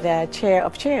elected chair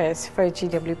of chairs for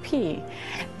GWP.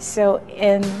 So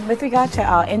with regard to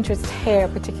our interest here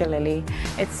particularly,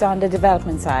 it's on the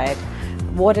development side,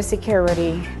 water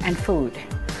security and food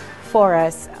for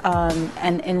us,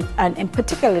 and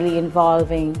particularly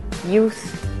involving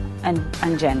youth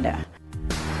and gender.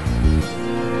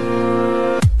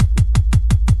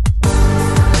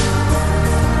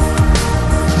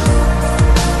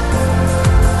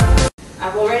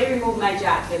 My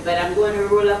jacket, but I'm going to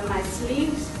roll up my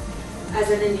sleeves as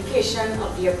an indication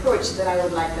of the approach that I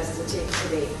would like us to take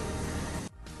today.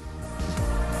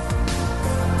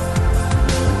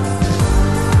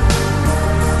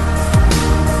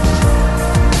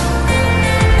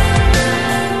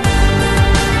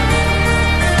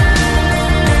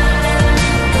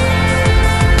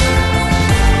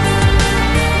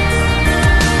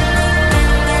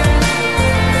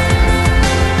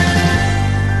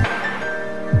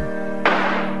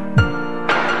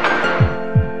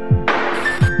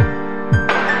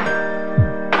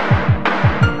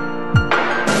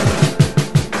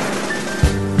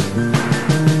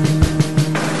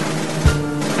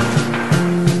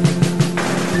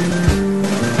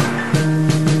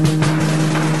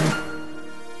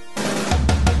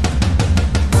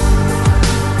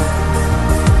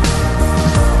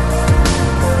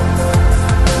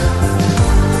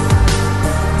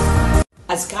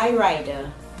 As Guy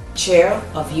Ryder, chair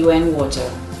of UN Water,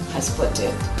 has put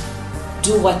it,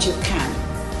 do what you can,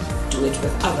 do it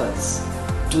with others,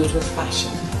 do it with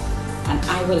passion, and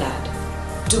I will add,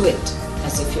 do it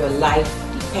as if your life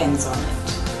depends on it,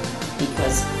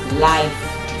 because life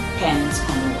depends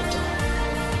on water.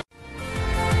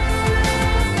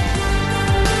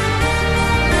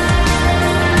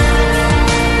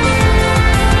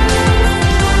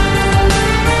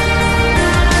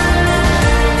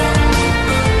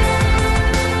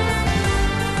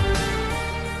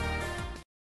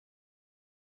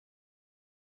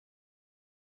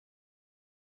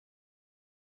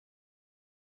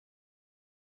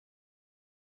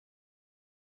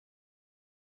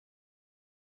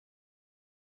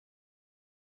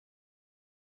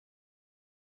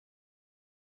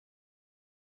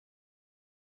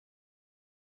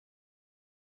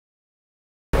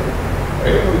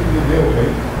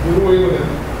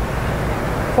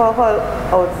 for her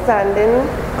outstanding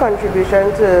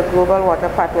contribution to Global Water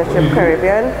Partnership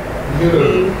Caribbean,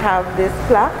 we have this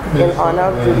plaque in honor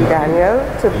of Judy Daniel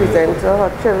to present to her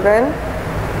children.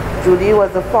 Judy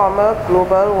was the former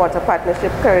Global Water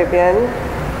Partnership Caribbean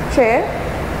Chair,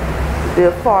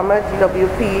 the former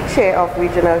GWP Chair of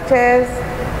Regional Chairs,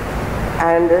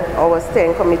 and our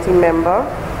steering committee member.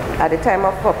 At the time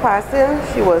of her passing,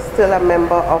 she was still a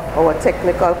member of our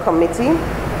technical committee.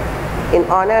 In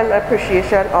honor and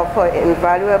appreciation of her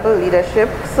invaluable leadership,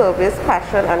 service,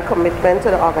 passion, and commitment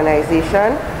to the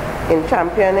organization in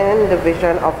championing the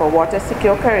vision of a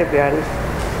water-secure Caribbean,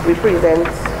 we present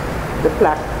the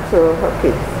plaque to her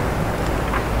kids.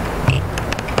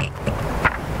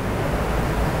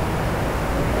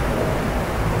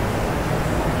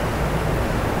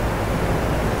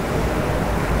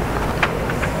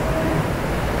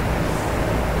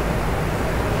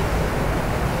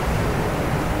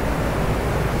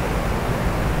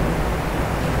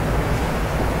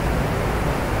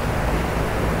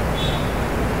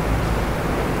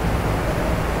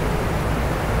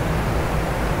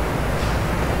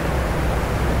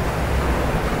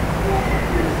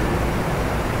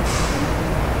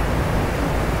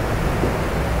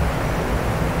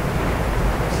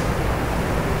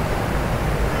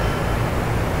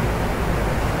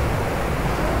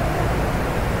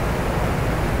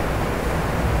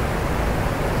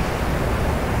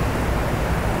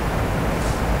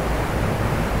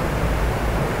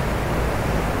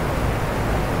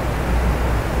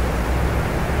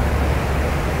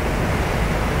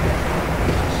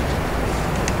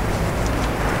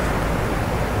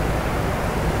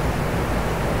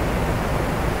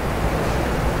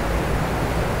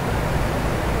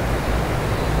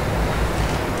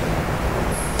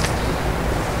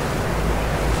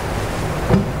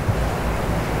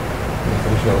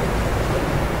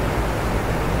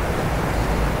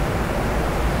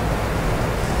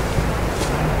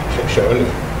 Surely.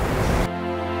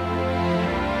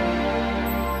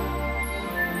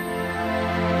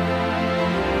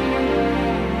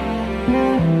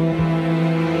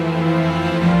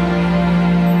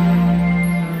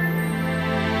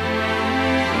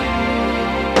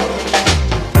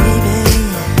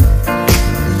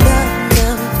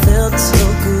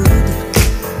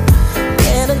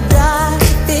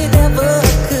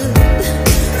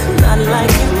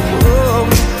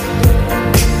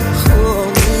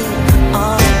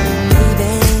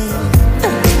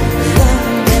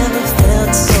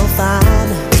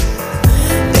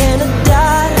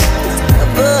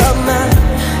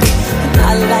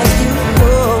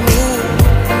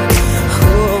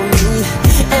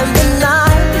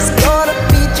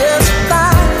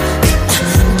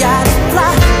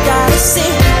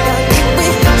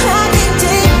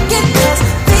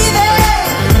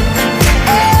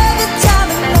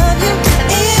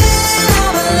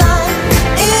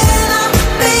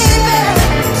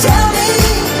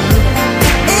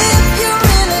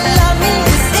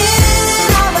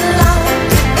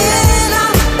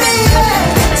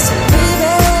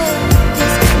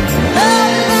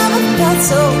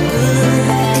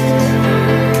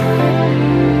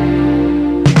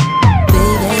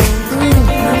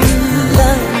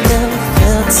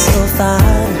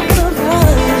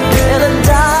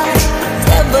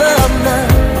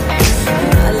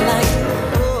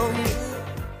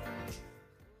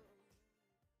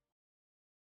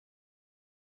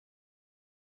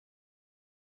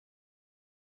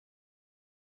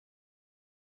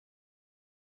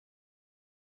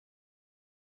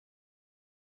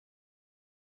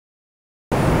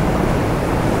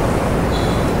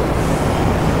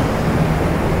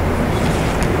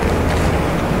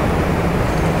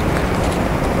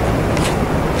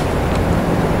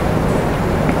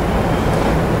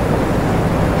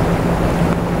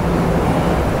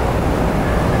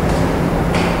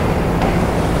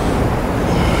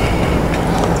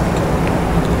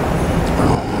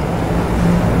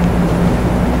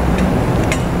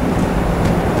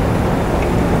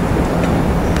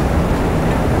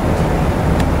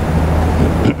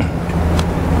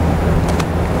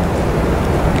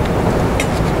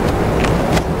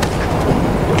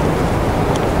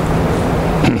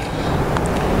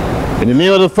 In the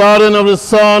name of the Father, and of the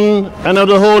Son, and of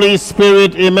the Holy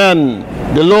Spirit, amen.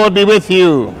 The Lord be with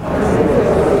you.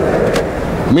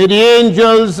 May the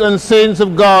angels and saints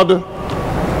of God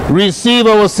receive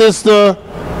our sister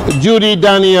Judy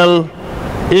Daniel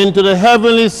into the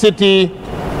heavenly city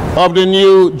of the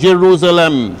New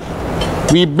Jerusalem.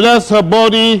 We bless her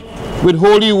body with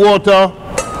holy water,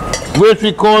 which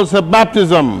recalls her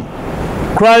baptism.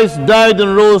 Christ died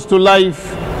and rose to life.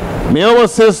 May our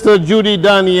sister Judy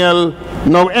Daniel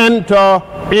now enter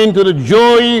into the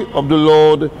joy of the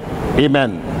Lord.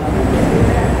 Amen.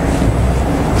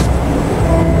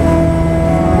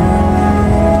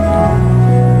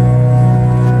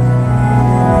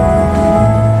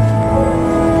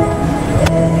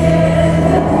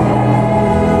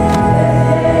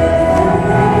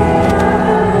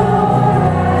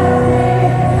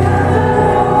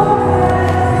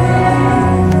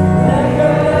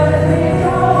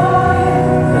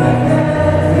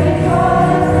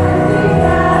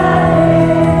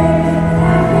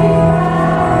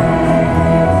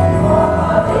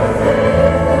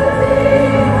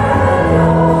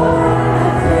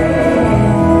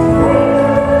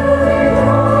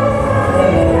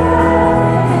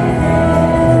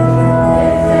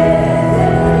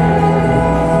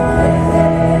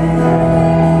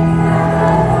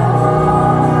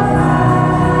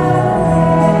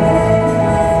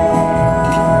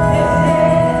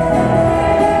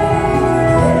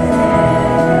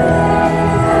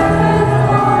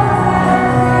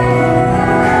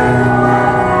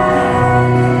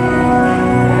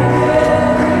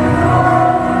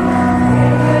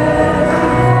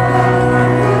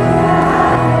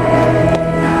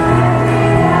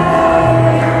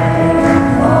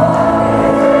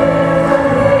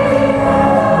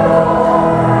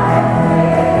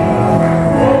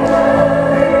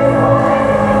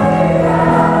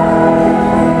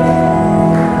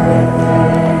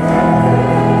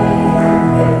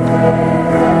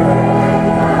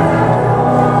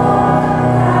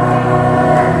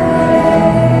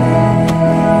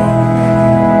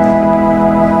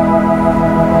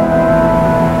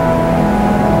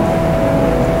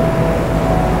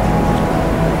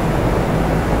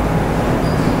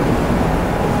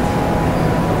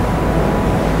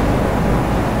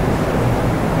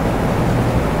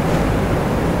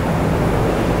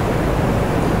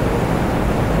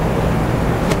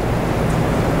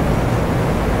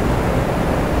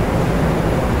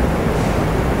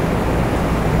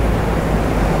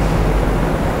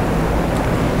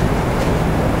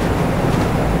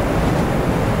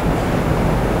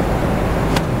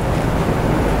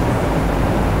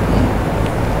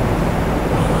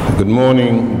 Good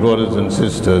morning, brothers and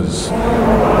sisters,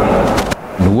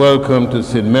 and welcome to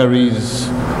St. Mary's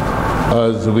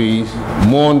as we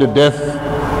mourn the death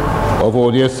of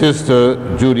our dear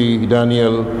sister Judy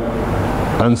Daniel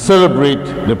and celebrate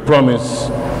the promise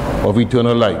of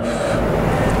eternal life.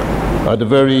 At the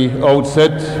very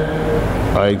outset,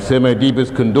 I extend my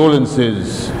deepest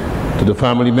condolences to the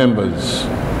family members.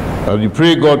 As we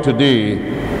pray God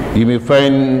today, you may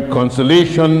find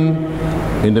consolation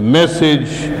in the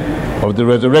message of the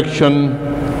resurrection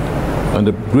and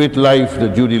the great life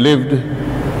that Judy lived,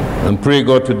 and pray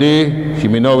God today she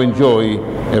may now enjoy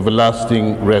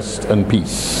everlasting rest and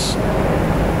peace.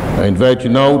 I invite you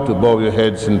now to bow your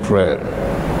heads in prayer.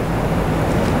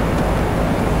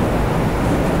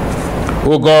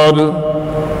 O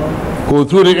God, who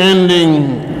through the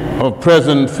ending of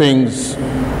present things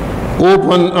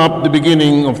open up the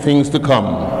beginning of things to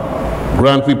come,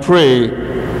 grant, we pray,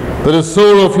 that the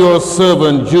soul of your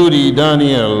servant Judy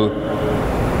Daniel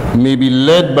may be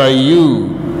led by you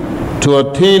to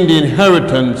attain the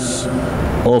inheritance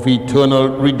of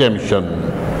eternal redemption.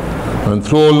 And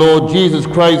through our Lord Jesus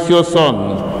Christ, your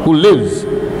Son, who lives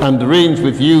and reigns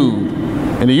with you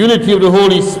in the unity of the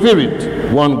Holy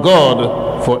Spirit, one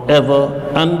God,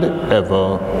 forever and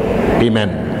ever.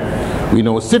 Amen. We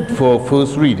now sit for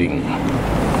first reading.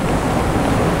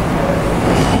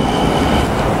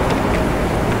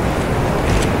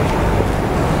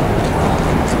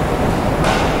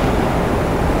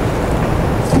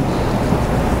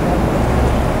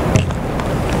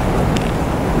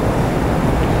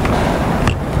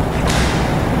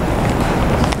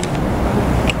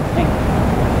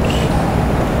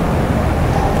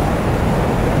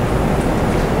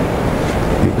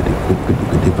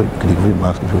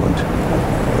 Mask if you want.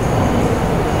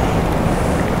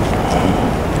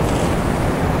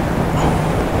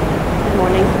 Good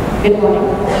morning. Good morning.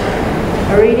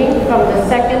 A reading from the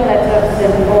second letter of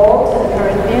St. Paul to the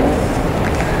Corinthians.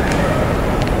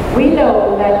 We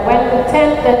know that when the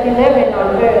tent that we live in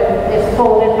on earth is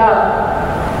folded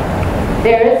up,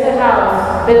 there is a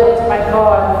house built by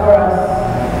God for us,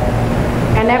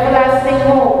 an everlasting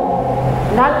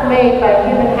home, not made by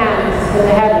human hands in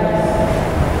the heavens.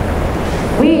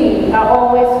 We are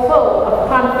always full of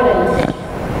confidence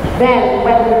then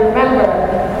when we remember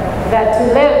that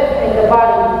to live in the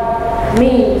body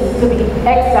means to be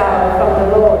exiled from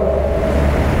the Lord.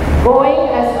 Going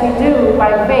as we do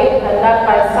by faith and not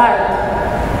by sight,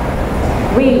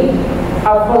 we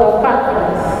are full of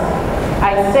confidence.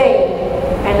 I say,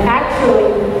 and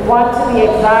actually want to be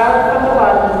exiled from the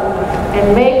body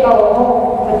and make our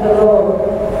home with the Lord.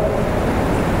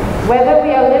 Whether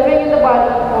we are living in the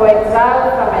body or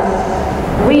exiled from it,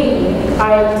 we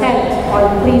are intent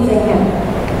on pleasing Him.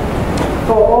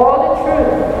 For all the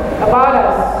truth about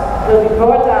us will be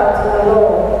brought out to the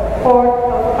Lord, court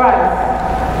of Christ,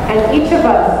 and each of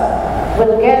us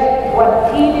will get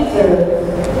what he deserves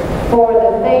for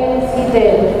the things he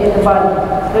did in the body,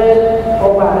 good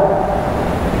or bad.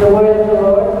 The word of the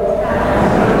Lord.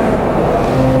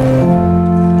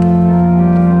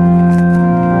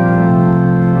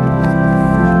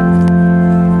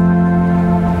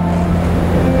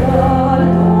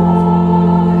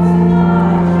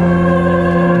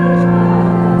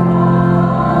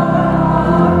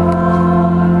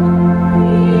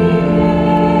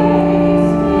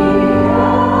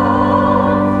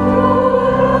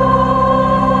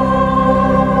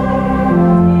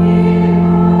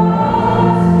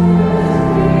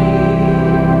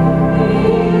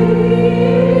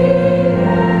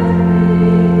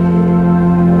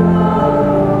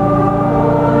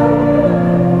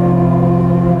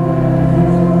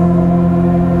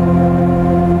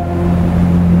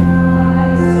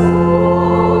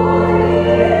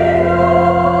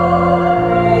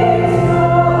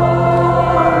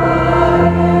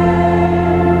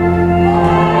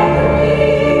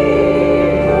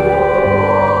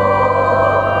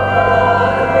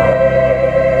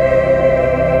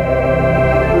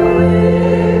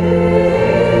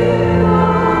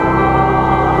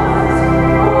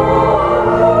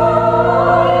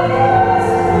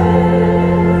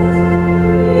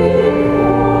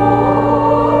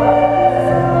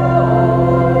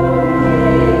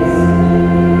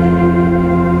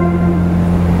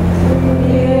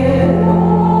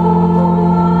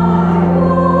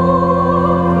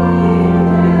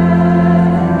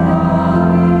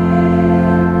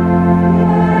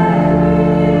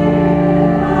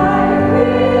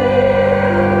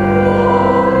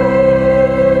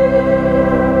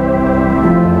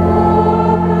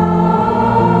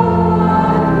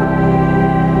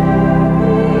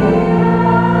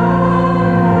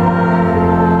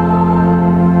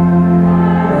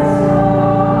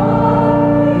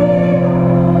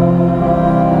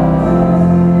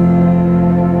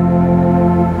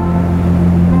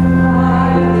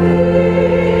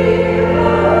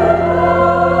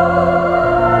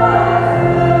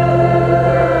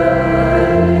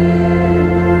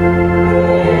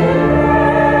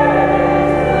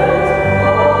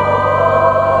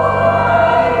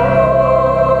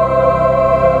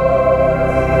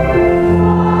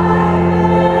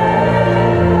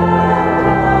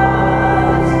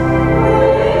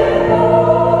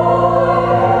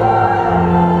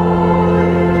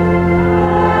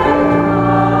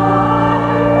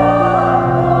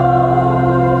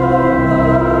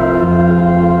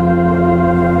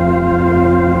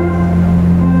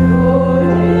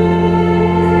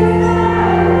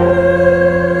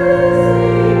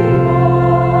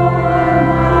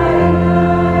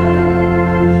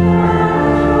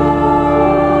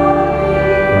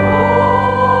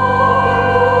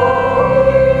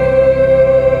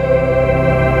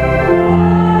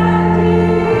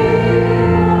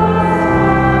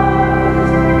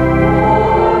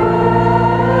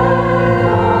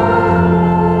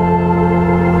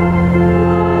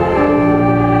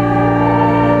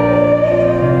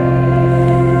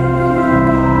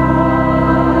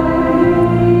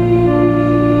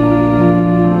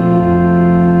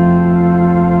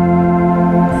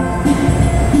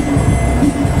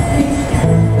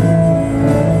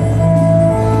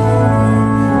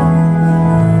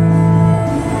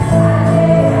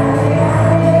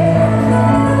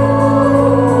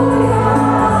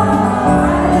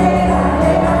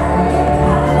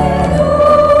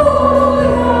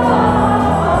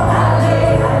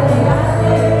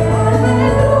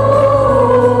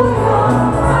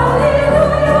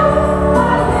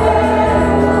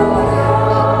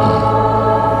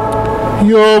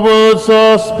 Your words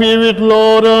are spirit,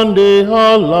 Lord, and they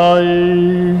are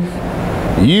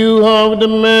life. You have the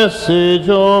message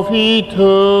of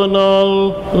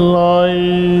eternal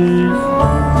life.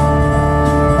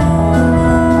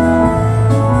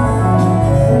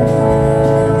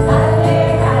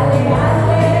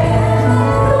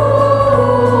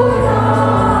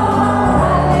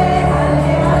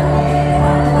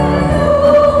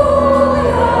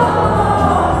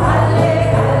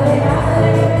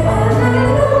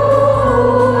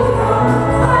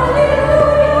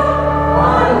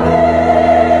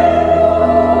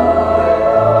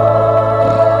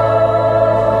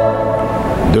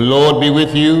 The Lord be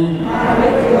with you. And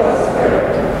with your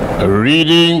spirit. A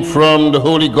reading from the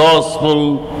Holy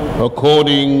Gospel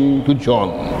according to John.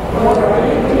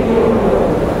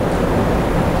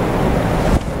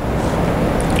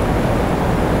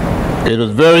 It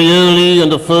was very early on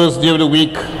the first day of the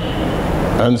week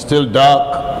and still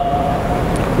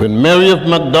dark when Mary of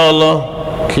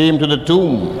Magdala came to the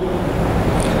tomb.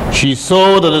 She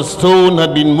saw that the stone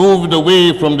had been moved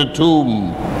away from the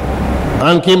tomb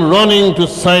and came running to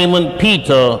Simon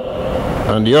Peter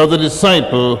and the other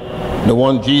disciple, the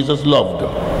one Jesus loved.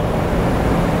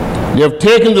 They have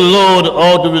taken the Lord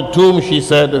out of the tomb, she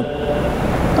said,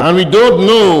 and we don't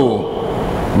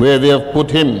know where they have put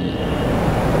him.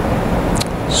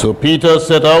 So Peter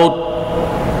set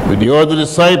out with the other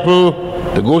disciple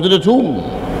to go to the tomb.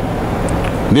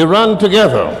 They ran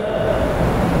together,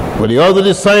 but the other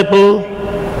disciple,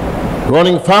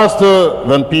 running faster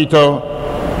than Peter,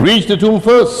 reached the tomb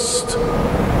first.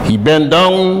 He bent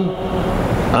down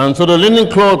and saw the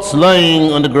linen cloths lying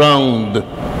on the ground,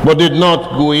 but did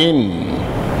not go in.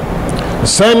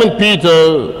 Simon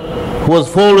Peter, who was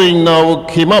following now,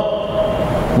 came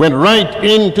up, went right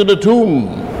into the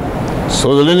tomb,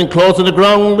 saw the linen cloths on the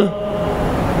ground,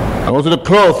 and also the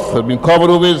cloth had been covered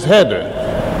over his head.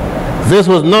 This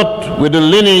was not with the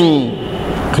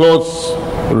linen cloths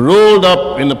rolled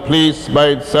up in a place by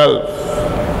itself.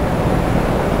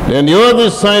 Then the other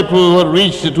disciple who had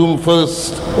reached the tomb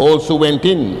first also went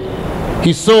in.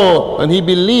 He saw and he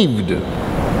believed.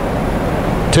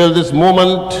 Till this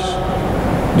moment,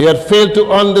 they had failed to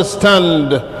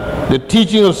understand the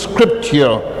teaching of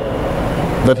Scripture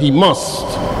that he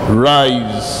must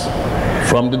rise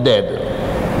from the dead.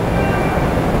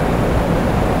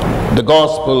 The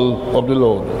Gospel of the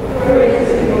Lord.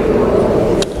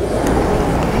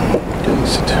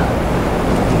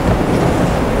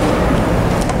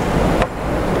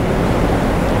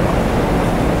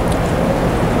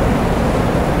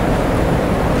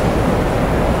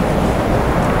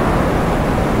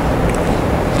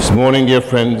 This morning, dear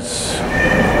friends,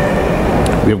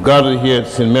 we have gathered here at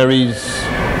St. Mary's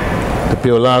to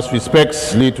pay our last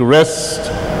respects, lay to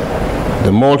rest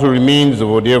the mortal remains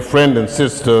of our dear friend and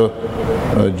sister,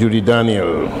 Judy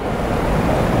Daniel.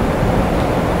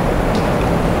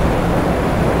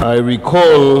 I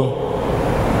recall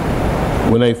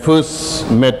when I first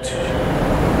met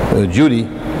Judy,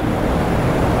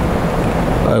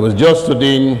 I was just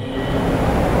ordained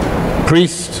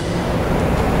priest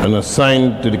and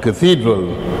assigned to the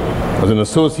cathedral as an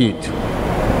associate.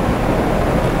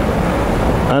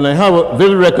 And I have a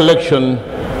vivid recollection,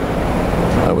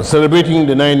 I was celebrating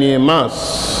the 9 a.m.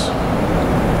 Mass,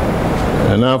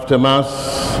 and after Mass,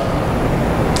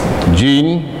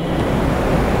 Jean,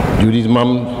 Judy's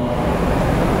mom,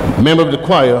 member of the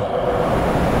choir,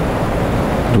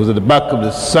 it was at the back of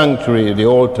the sanctuary, the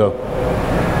altar,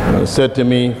 said to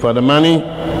me, "Father Manny,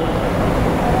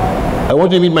 I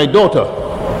want you to meet my daughter."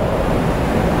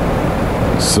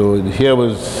 So here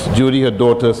was Judy, her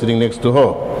daughter, sitting next to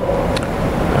her.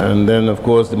 And then, of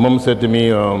course, the mom said to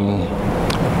me,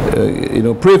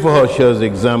 pray for her, she has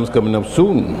exams coming up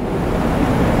soon.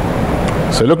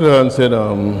 So I looked at her and said,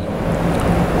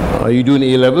 are you doing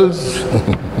A-levels?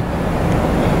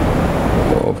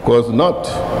 Of course not.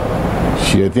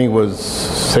 She, I think, was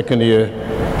second year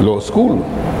law school,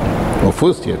 or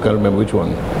first year, I can't remember which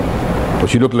one. But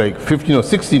she looked like 15 or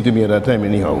 16 to me at that time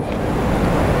anyhow.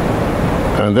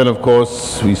 And then, of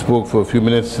course, we spoke for a few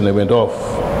minutes and I went off.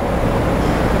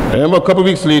 I remember a couple of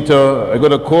weeks later, I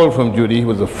got a call from Judy. It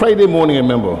was a Friday morning, I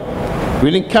remember,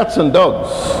 reading Cats and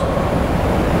Dogs.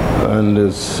 And it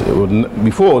was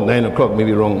before 9 o'clock,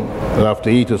 maybe wrong, after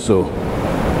 8 or so.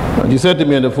 And she said to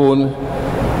me on the phone,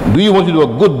 "Do you want to do a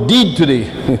good deed today?"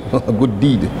 A good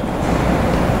deed.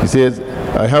 He says,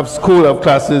 "I have school, I have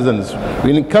classes, and it's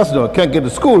reading Cats and Dogs. I can't get to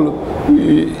school.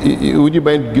 Would you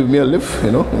mind giving me a lift,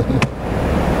 you know?"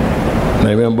 And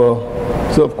I remember,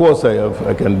 so of course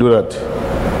I can do that.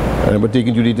 I remember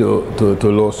taking Judy to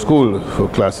law school for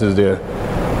classes there.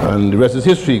 And the rest is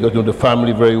history. Got to know the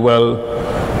family very well.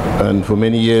 And for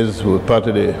many years we were part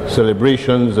of the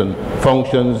celebrations and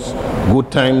functions,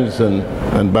 good times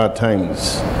and bad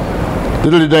times.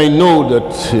 Little did I know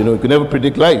that, you could never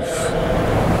predict life.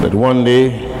 That one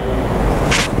day,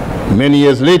 many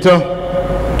years later,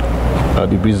 I'll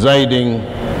be presiding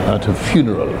at her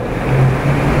funeral.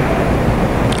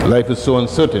 Life is so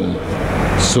uncertain,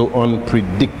 so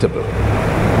unpredictable.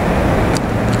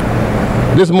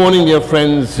 This morning, dear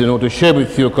friends, to share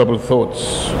with you a couple of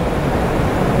thoughts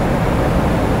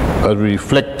as we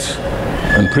reflect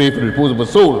and pray for the repose of our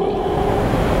soul.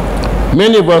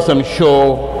 Many of us, I'm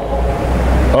sure,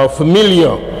 are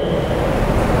familiar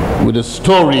with the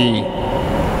story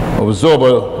of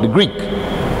Zoba the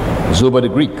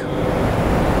Greek,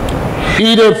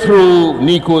 either through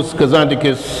Nikos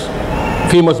Kazantzakis'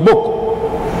 famous book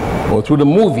or through the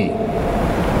movie.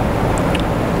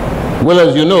 Well,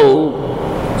 as you know,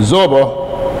 Zoba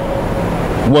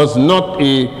was not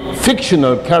a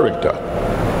fictional character.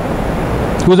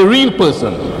 He was a real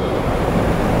person,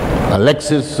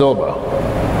 Alexis Zoba,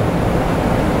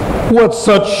 who had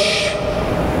such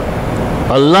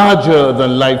a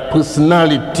larger-than-life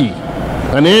personality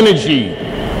and energy.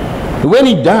 When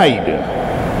he died,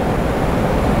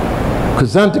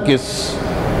 Kazantzakis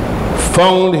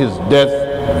found his death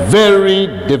very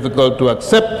difficult to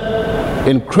accept,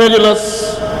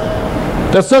 incredulous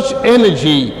that such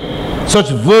energy, such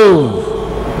verve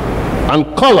and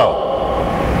color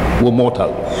were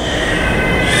mortal.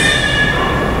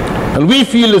 And we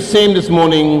feel the same this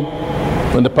morning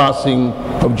on the passing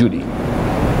of Judy.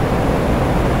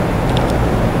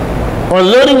 On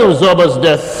learning of Zoba's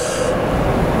death,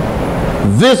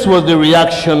 this was the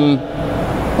reaction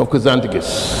of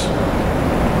Kazantzakis.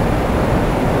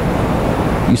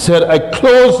 He said, I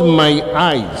closed my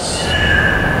eyes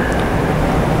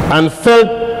and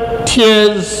felt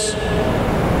tears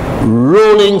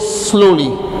rolling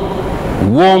slowly,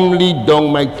 warmly down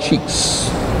my cheeks.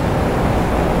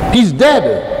 He's dead,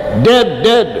 dead,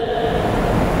 dead.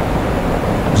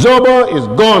 Zoba is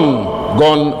gone,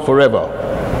 gone forever.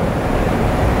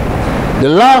 The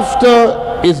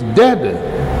laughter is dead.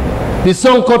 The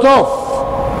song cut off.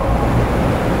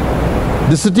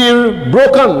 The satire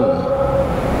broken.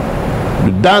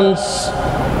 The dance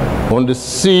on the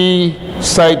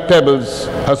seaside pebbles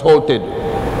has halted.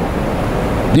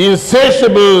 The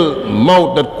insatiable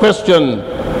mouth that questioned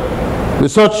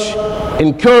with such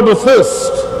incurable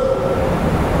thirst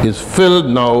is filled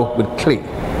now with clay.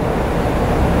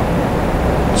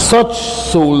 Such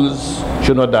souls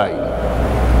should not die.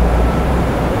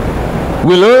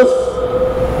 Will earth,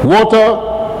 water,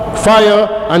 fire,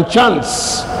 and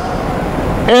chance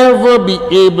ever be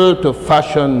able to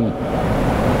fashion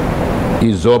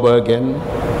Zoba again?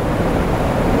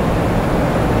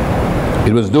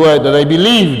 It was that I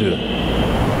believed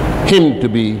him to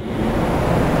be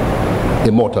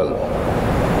immortal.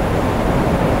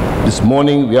 This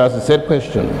morning we ask the said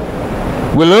question: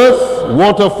 will earth,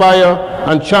 water, fire,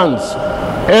 and chance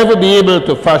ever be able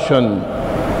to fashion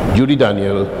Judy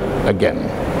Daniel again?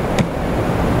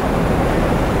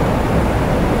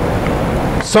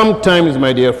 Sometimes,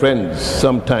 my dear friends,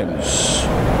 sometimes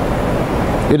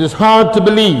it is hard to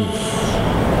believe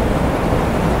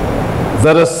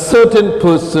that a certain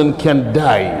person can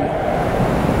die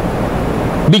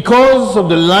because of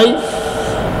the life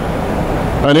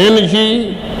and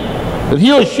energy that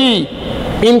he or she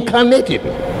incarnated.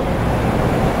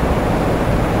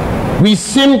 We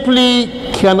simply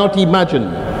cannot imagine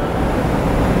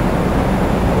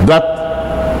that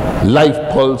life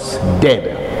pulse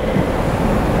dead,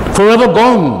 forever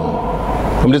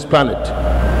gone from this planet.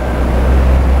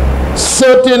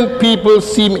 Certain people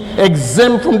seem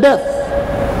exempt from death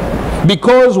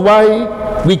because why?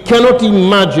 We cannot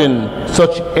imagine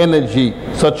such energy,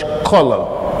 such color,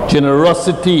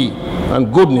 generosity,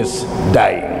 and goodness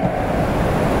dying.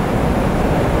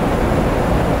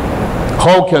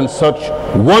 How can such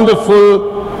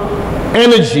wonderful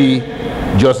energy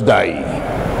just die?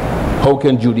 How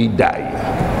can Judy die?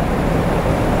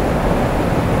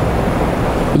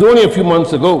 It was only a few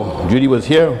months ago, Judy was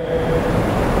here,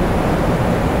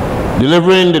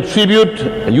 delivering the tribute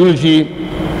and eulogy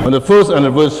on the first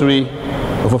anniversary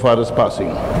of her father's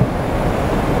passing.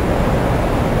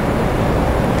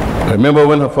 I remember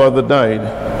when her father died,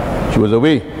 she was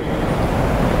away,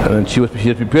 and she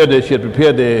had prepared the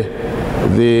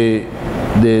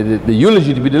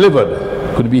eulogy to be delivered.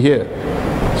 Couldn't be here.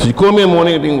 So she called me in the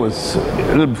morning, I think it was a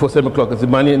little before 7 o'clock, and said,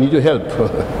 "Manny, I need your help."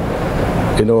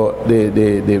 You know,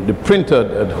 the printer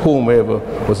at home, wherever,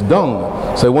 was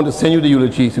done. So I want to send you the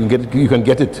eulogy so you can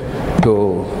get it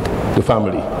to the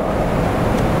family.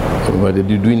 But they're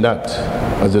doing that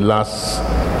as the last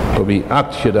probably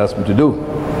act she had asked me to do.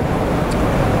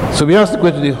 So we asked the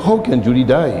question, how can Judy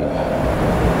die?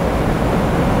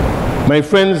 My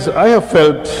friends, I have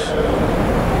felt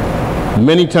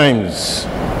many times,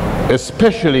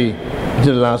 especially in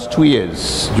the last 2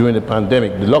 years during the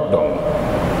pandemic, the lockdown.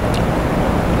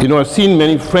 You know, I've seen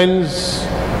many friends,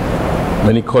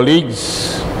 many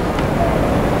colleagues,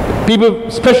 people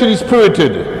especially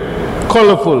spirited,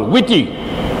 colorful, witty,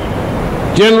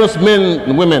 generous men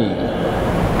and women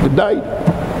that died.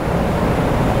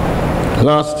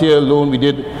 Last year alone we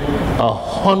did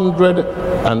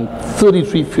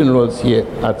 133 funerals here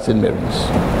at St. Mary's.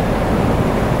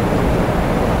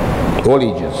 all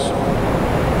ages.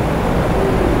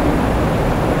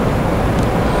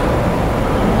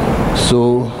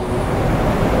 So,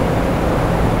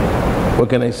 what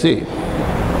can I say?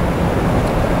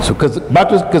 So back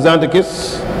to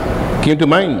Kazantakis came to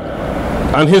mind,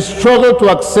 and his struggle to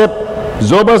accept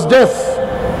Zoba's death.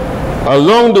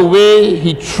 Along the way,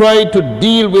 he tried to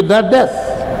deal with that death,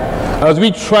 as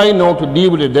we try now to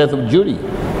deal with the death of Judy.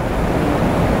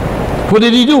 What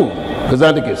did he do,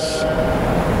 Kazantakis?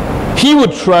 He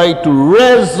would try to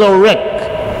resurrect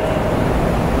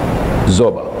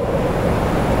Zoba,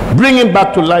 bring him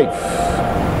back to life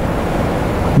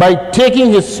by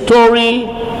taking his story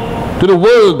to the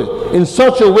world in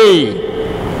such a way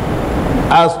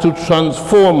as to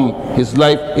transform his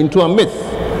life into a myth,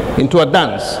 into a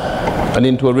dance, and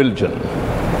into a religion.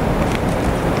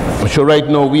 I'm sure right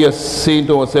now we are saying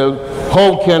to ourselves,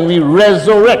 how can we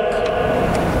resurrect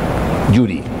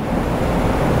Judy?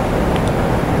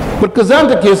 But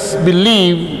Kazantakis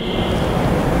believed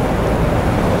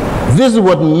this is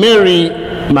what Mary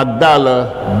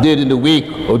Magdala did in the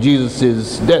wake of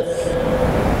Jesus' death.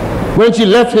 When she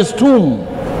left his tomb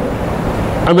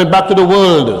and went back to the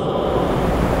world,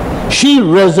 she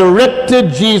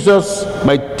resurrected Jesus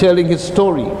by telling his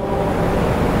story,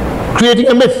 creating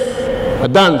a myth, a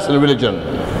dance, and a religion.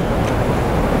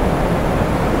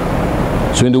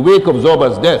 So in the wake of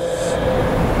Zoba's death,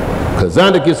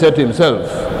 Kazantakis said to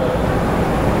himself,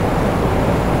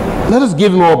 let us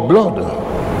give him our blood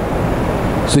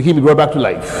so he may grow back to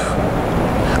life.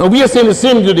 And we are saying the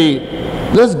same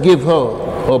today. Let's give her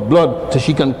her blood so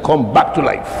she can come back to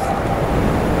life.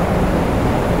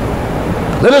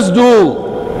 Let us do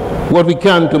what we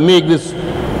can to make this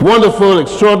wonderful,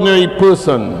 extraordinary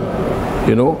person,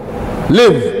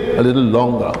 live a little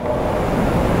longer.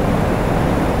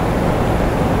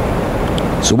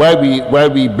 So while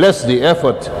we bless the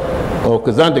effort of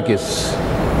Kazantakis,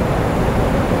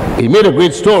 he made a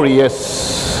great story,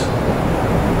 yes.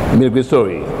 He made a great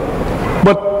story.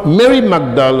 But Mary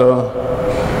Magdala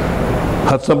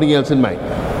had something else in mind.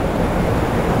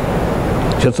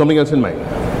 She had something else in mind.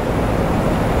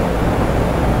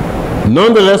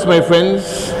 Nonetheless, my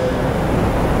friends,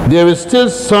 there is still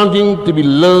something to be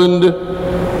learned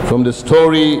from the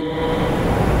story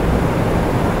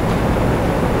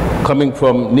coming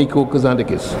from Nico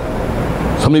Kazantakis.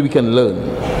 Something we can learn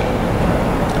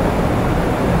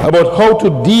about how to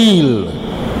deal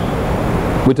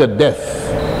with a death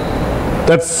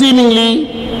that seemingly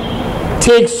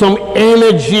takes some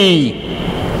energy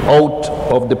out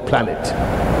of the planet.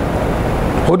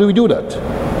 How do we do that?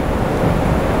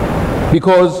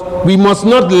 Because we must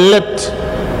not let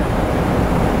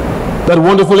that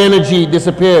wonderful energy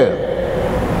disappear.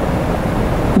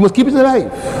 We must keep it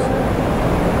alive.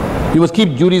 We must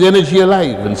keep Judy's energy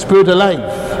alive and spirit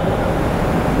alive.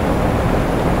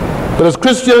 But as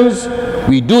Christians,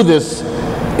 we do this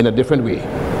in a different way.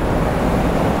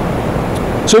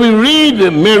 So we read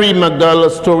the Mary Magdala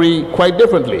story quite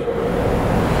differently.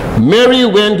 Mary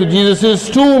went to Jesus'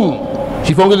 tomb.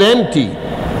 She found it empty.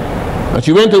 And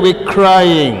she went away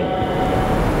crying.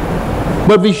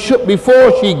 But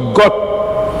before she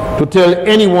got to tell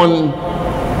anyone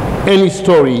any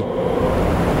story,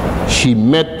 she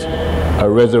met a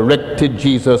resurrected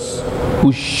Jesus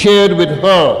who shared with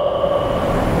her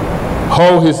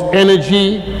how his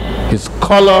energy, his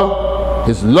color,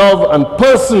 his love and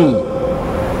person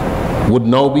would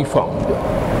now be found.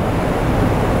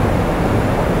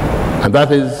 And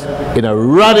that is in a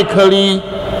radically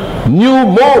new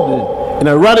mode, in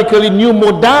a radically new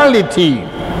modality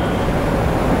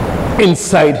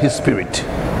inside his spirit.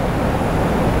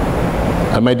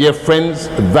 And my dear friends,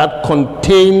 that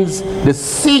contains the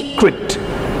secret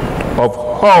of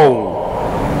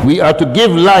how we are to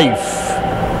give life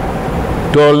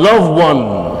to our loved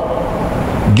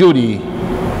one, Judy,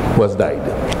 who has died.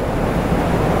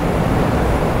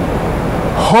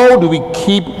 How do we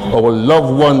keep our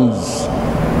loved ones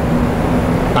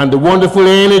and the wonderful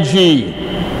energy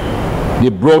they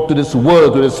brought to this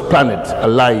world, to this planet,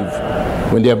 alive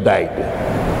when they have died?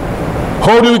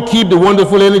 How do we keep the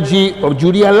wonderful energy of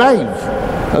Judy alive?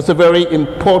 That's a very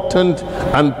important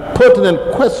and pertinent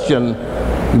question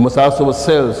we must ask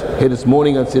ourselves here this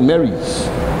morning at St. Mary's.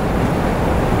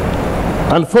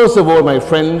 And first of all, my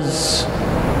friends,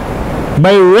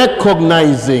 by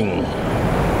recognizing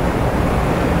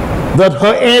that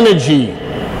her energy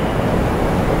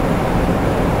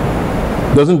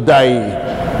doesn't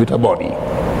die with her body,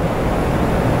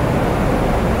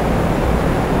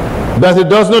 that it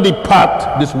does not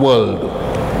depart this world.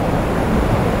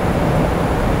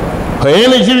 Her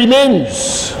energy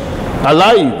remains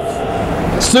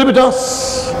alive, still with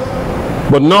us,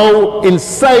 but now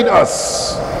inside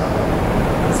us,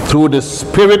 through the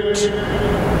Spirit,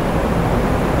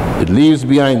 it leaves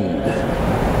behind,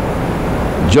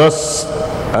 just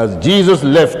as Jesus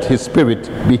left his Spirit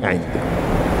behind.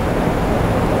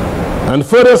 And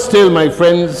further still, my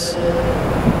friends,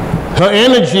 her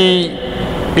energy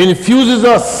infuses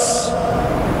us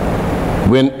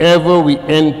whenever we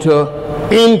enter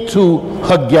into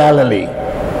her Galilee.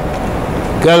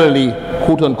 Galilee,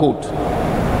 quote unquote.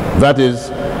 That is,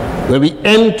 when we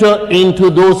enter into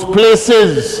those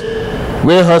places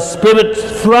where her Spirit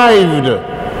thrived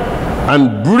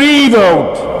and breathed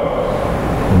out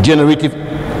generative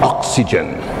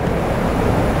oxygen.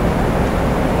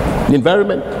 The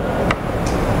environment.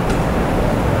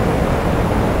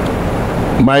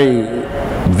 My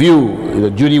view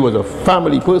that Judy was a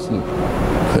family person,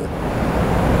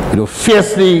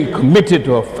 fiercely committed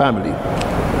to her family. I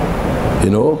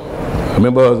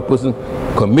remember her as a person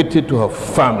committed to her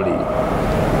family,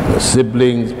 her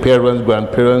siblings, parents,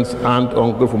 grandparents, aunt,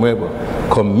 uncle, from wherever,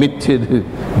 committed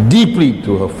deeply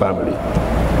to her family.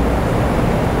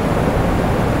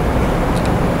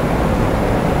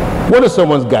 What is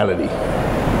someone's Galilee?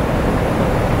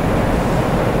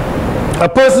 A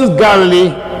person's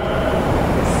Galilee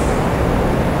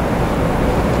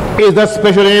is that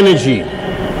special energy,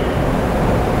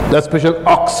 that special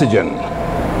oxygen,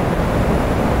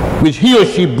 which he or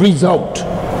she breathes out.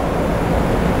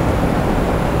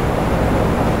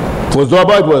 For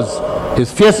Zorba, it was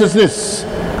his fierceness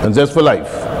and zest for life.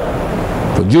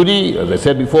 For Judy, as I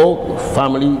said before,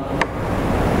 family,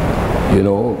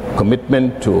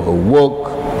 commitment to her work,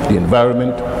 the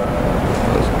environment,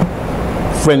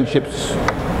 friendships,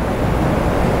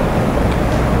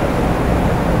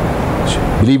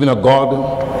 believing in God.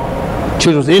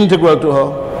 Church was integral to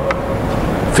her.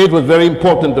 Faith was very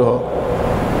important to her.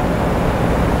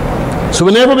 So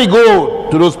whenever we go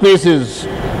to those places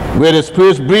where the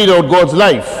spirits breathe out God's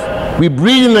life, we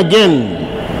breathe in again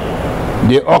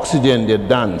their oxygen, their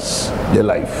dance, their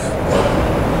life.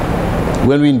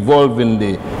 When we involve in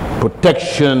the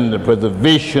protection, the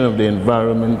preservation of the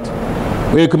environment,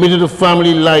 we are committed to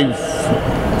family life,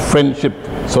 friendship,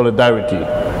 solidarity.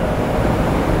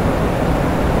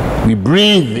 We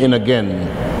breathe in again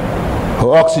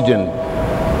her oxygen,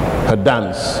 her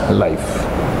dance, her life.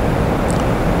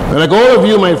 And like all of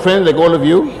you, my friends, like all of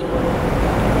you,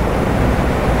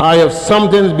 I have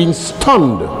sometimes been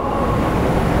stunned,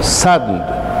 saddened,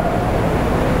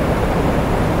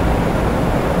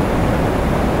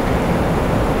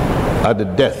 at the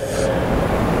death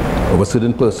of a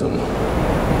certain person.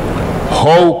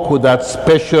 How could that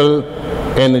special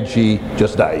energy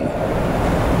just die?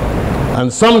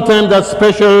 And sometimes that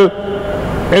special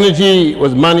energy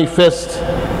was manifest,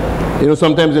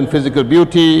 sometimes in physical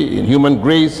beauty, in human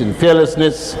grace, in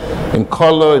fearlessness, in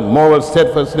color, in moral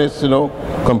steadfastness,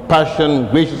 compassion,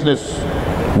 graciousness,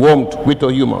 warmth, wit,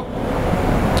 or humor.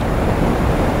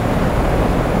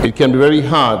 It can be very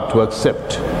hard to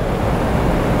accept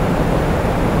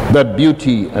that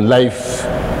beauty and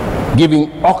life-giving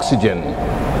oxygen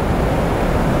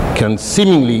can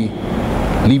seemingly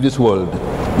leave this world,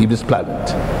 leave this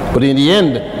planet. But in the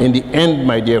end,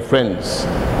 my dear friends,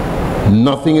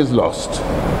 nothing is lost.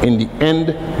 In the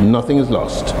end, nothing is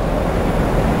lost.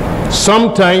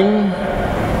 Sometime,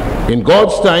 in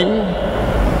God's time,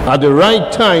 at the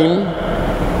right time,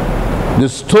 the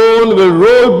stone will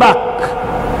roll back.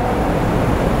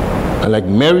 And like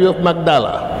Mary of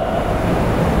Magdala,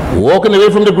 walking away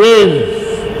from the grave,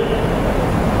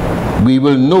 we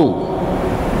will know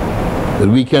that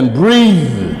we can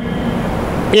breathe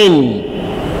in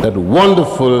that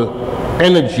wonderful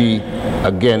energy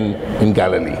again in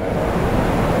Galilee.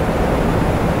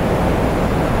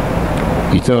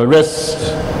 Eternal rest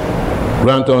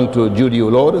grant unto Judy, O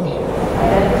Lord.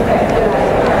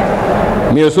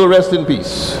 May her soul rest in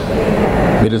peace.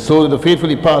 May the soul of the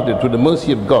faithfully parted through the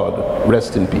mercy of God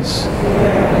rest in peace.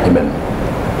 Amen.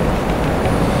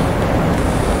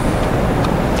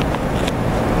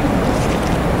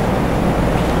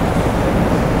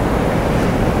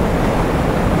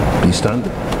 Please stand.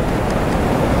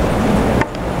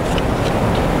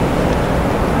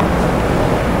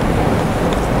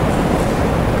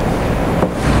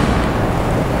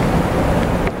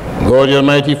 God, the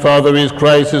Almighty Father, raised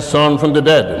Christ, his Son, from the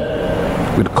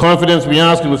dead. With confidence we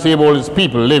ask him to save all his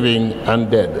people, living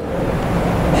and dead.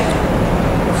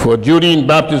 For Judy in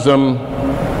baptism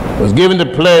was given the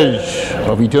pledge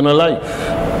of eternal life,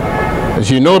 that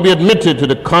she now be admitted to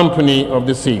the company of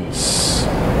the saints.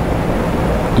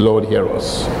 Lord, hear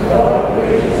us.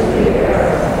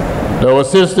 Our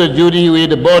sister Judy, who ate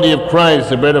the body of Christ,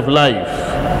 the bread of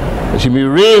life, she be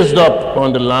raised up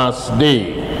on the last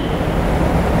day.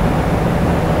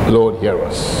 Lord, hear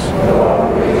us.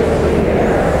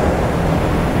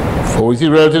 For we see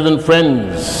relatives and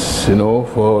friends,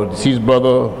 for deceased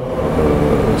brother,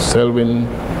 Selwyn,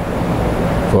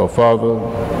 for our father,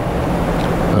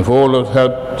 and for all that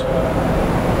helped,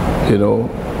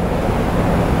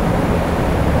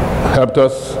 helped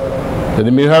us, that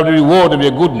they may have the reward of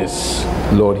your goodness.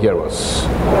 Lord, hear us.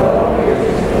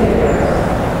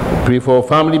 We pray for our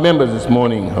family members this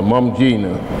morning, her mom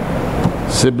Jean,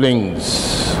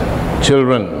 siblings,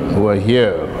 children who are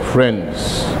here,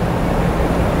 friends.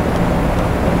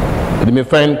 That they may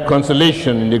find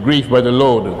consolation in the grief by the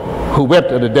Lord, who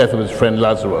wept at the death of his friend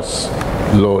Lazarus.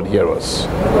 Lord, hear us.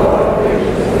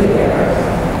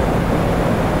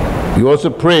 We also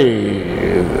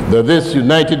pray that this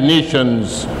United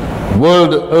Nations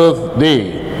World Earth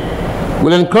Day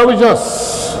will encourage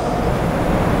us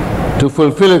to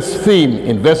fulfill its theme,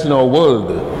 invest in our world,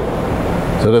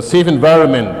 so that a safe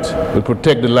environment will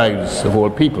protect the lives of all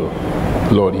people.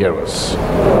 Lord, hear us.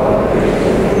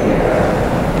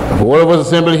 For all of us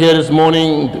assembled here this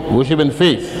morning, worship and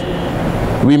faith,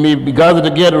 we may be gathered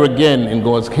together again in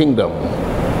God's kingdom.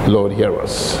 Lord, hear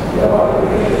us.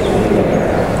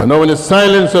 And now in the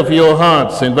silence of your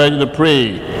hearts, I invite you to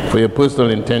pray for your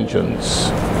personal intentions.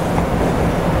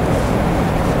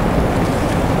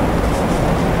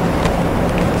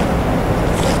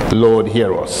 Lord,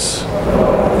 hear us.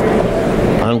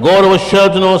 And God, our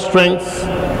shelter and our strength,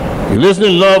 you listen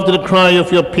in love to the cry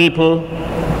of your people.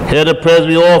 Hear the prayers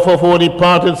we offer for our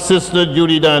departed sister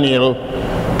Judy Daniel.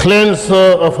 Cleanse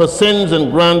her of her sins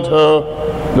and grant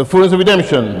her the fullness of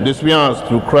redemption. This we ask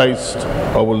through Christ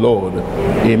our Lord.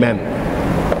 Amen.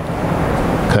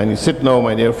 Kindly sit now,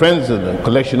 my dear friends, and the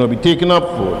collection will be taken up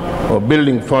for our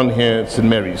building fund here at St.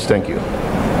 Mary's. Thank you.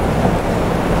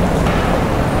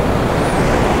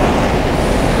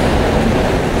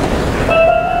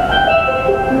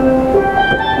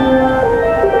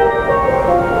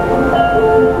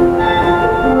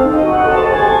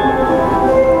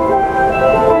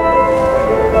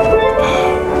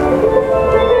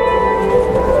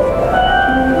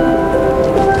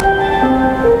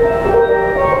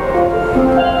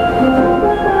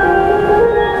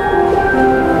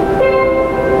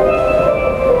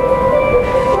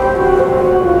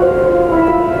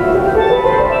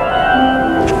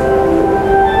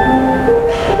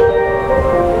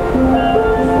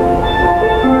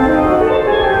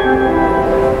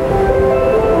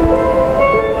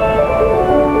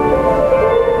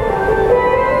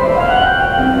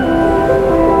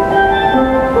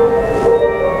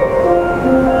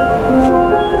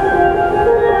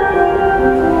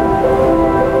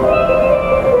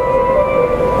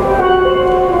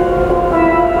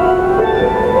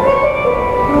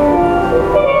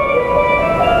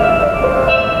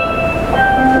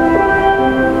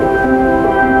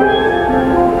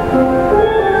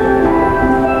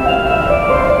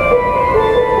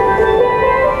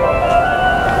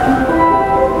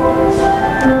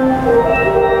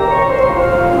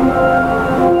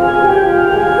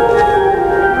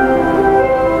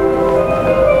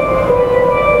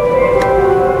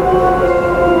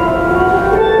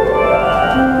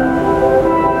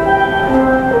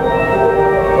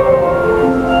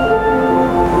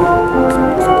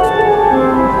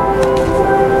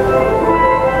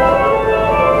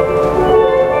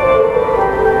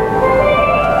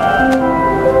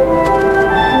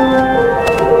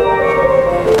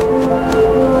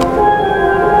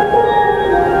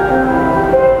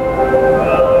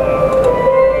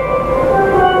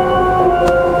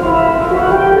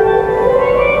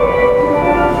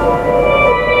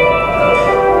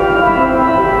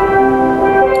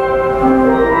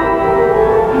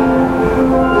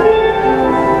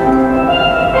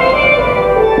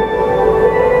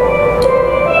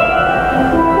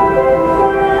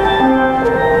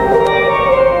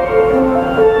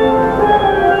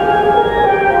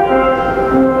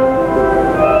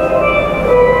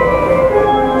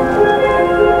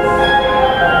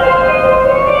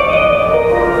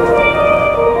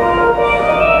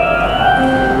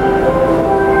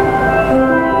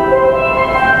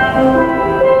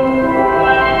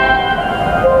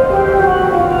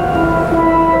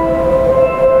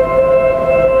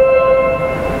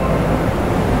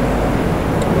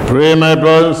 Pray, my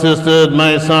brothers and sisters,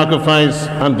 my sacrifice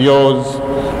and yours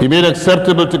be made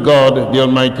acceptable to God, the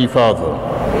Almighty Father.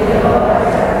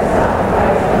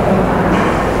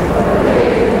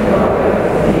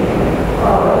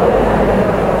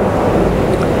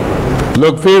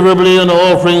 Look favorably on the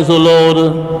offerings, O Lord,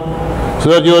 so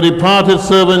that your departed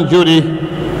servant Judy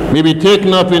may be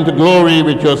taken up into glory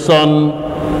with your Son,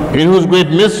 in whose great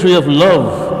mystery of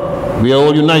love we are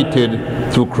all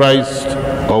united through Christ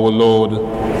our Lord.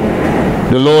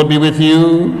 The Lord be with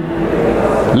you.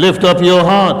 Lift up your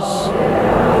hearts.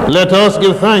 Let us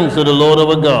give thanks to the Lord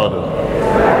our God.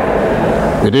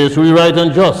 It is truly right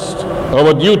and just,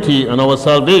 our duty and our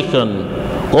salvation,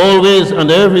 always and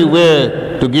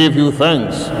everywhere to give you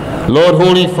thanks, Lord,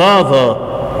 Holy Father,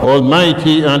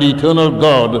 Almighty and eternal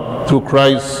God, through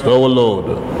Christ our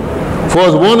Lord. For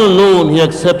as one alone he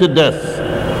accepted death,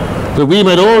 that we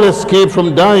might all escape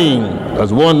from dying.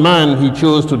 As one man he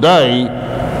chose to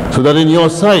die, so that in your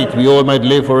sight we all might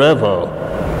live forever.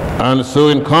 And so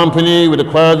in company with the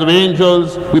choirs of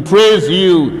angels, we praise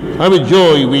you, and with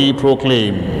joy we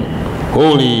proclaim,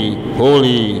 Holy,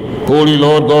 holy, holy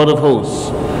Lord God of hosts,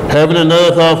 heaven and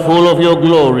earth are full of your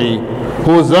glory.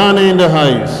 Hosanna in the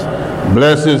highest.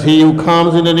 Blessed is he who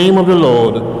comes in the name of the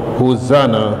Lord.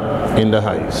 Hosanna in the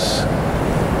highest.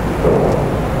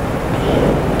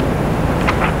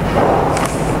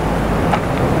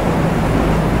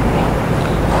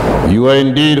 You are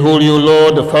indeed holy, O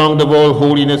Lord, the fount of all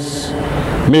holiness.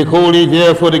 Make holy,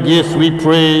 therefore, the gifts, we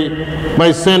pray,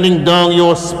 by sending down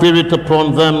your Spirit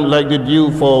upon them like the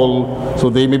dew fall, so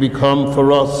they may become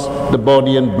for us the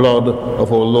body and blood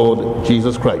of our Lord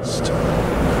Jesus Christ.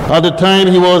 At the time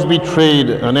he was betrayed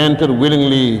and entered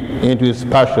willingly into his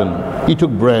passion, he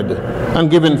took bread, and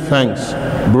giving thanks,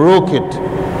 broke it,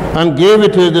 and gave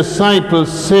it to his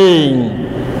disciples, saying,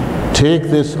 Take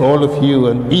this, all of you,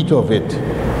 and eat of it,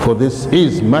 for this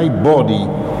is my body,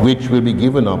 which will be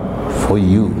given up for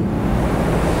you.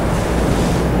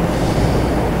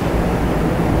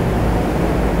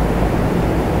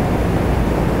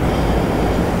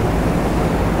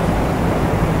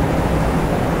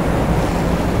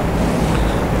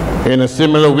 In a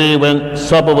similar way, when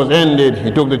supper was ended,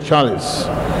 he took the chalice,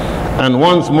 and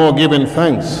once more giving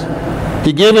thanks,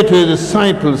 he gave it to his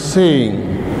disciples, saying,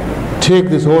 Take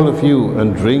this, all of you,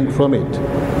 and drink from it.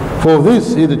 For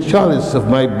this is the chalice of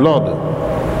my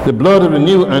blood, the blood of the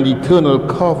new and eternal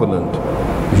covenant,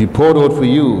 which he poured out for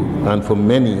you and for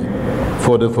many,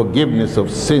 for the forgiveness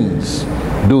of sins.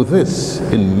 Do this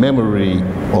in memory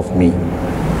of me.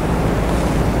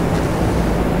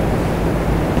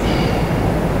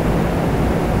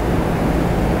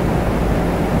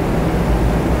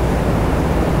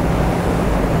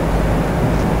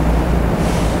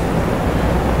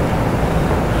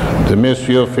 The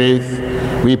mystery of faith,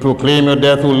 we proclaim your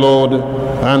death, O Lord,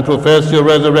 and profess your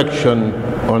resurrection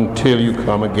until you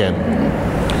come again.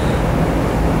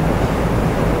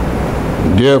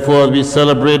 Therefore, as we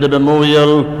celebrate the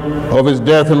memorial of his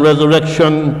death and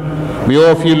resurrection, we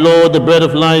offer you, Lord, the bread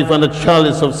of life and the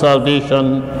chalice of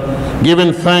salvation,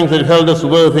 giving thanks that you held us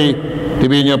worthy to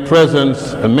be in your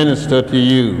presence and minister to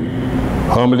you.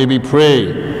 Humbly we pray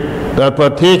that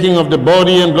partaking of the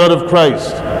body and blood of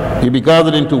Christ, you be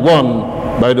gathered into one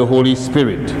by the Holy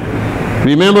Spirit.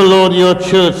 Remember, Lord, your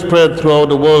church spread throughout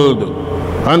the world,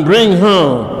 and bring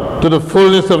her to the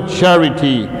fullness of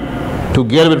charity,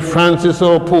 together with Francis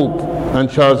our Pope and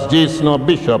Charles Jason our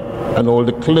Bishop and all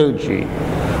the clergy.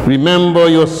 Remember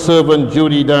your servant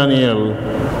Judy Daniel,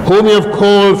 whom you have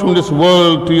called from this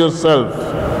world to yourself.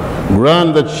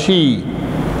 Grant that she,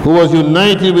 who was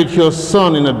united with your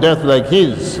Son in a death like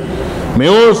his, may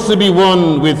also be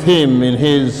one with him in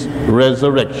his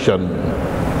resurrection.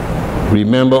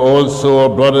 Remember also our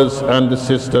brothers and the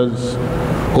sisters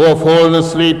who have fallen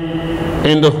asleep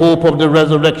in the hope of the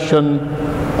resurrection,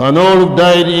 and all who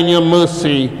died in your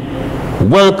mercy.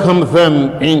 Welcome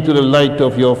them into the light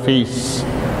of your face.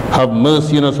 Have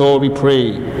mercy on us all, we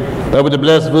pray, that with the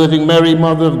blessed Virgin Mary,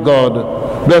 Mother of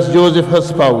God, blessed Joseph, her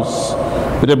spouse,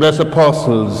 with the blessed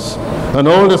apostles, and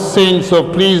all the saints who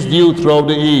have pleased you throughout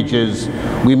the ages,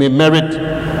 we may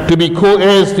merit to be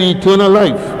co-heirs to eternal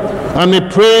life, and may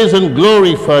praise and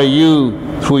glorify you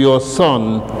through your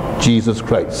Son, Jesus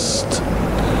Christ.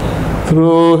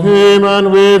 Through him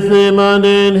and with him and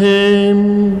in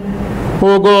him,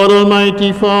 O God,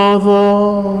 Almighty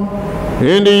Father,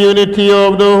 in the unity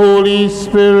of the Holy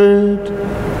Spirit,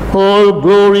 all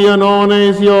glory and honor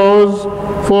is yours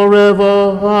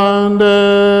forever and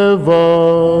ever.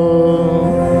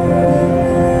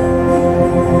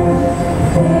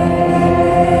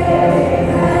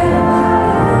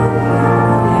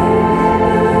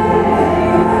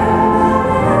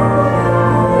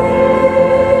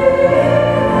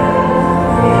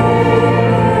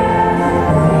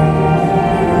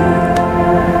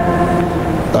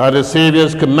 At the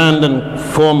Savior's command and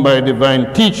formed by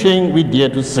divine teaching, we dare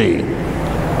to say,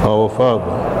 Our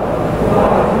Father,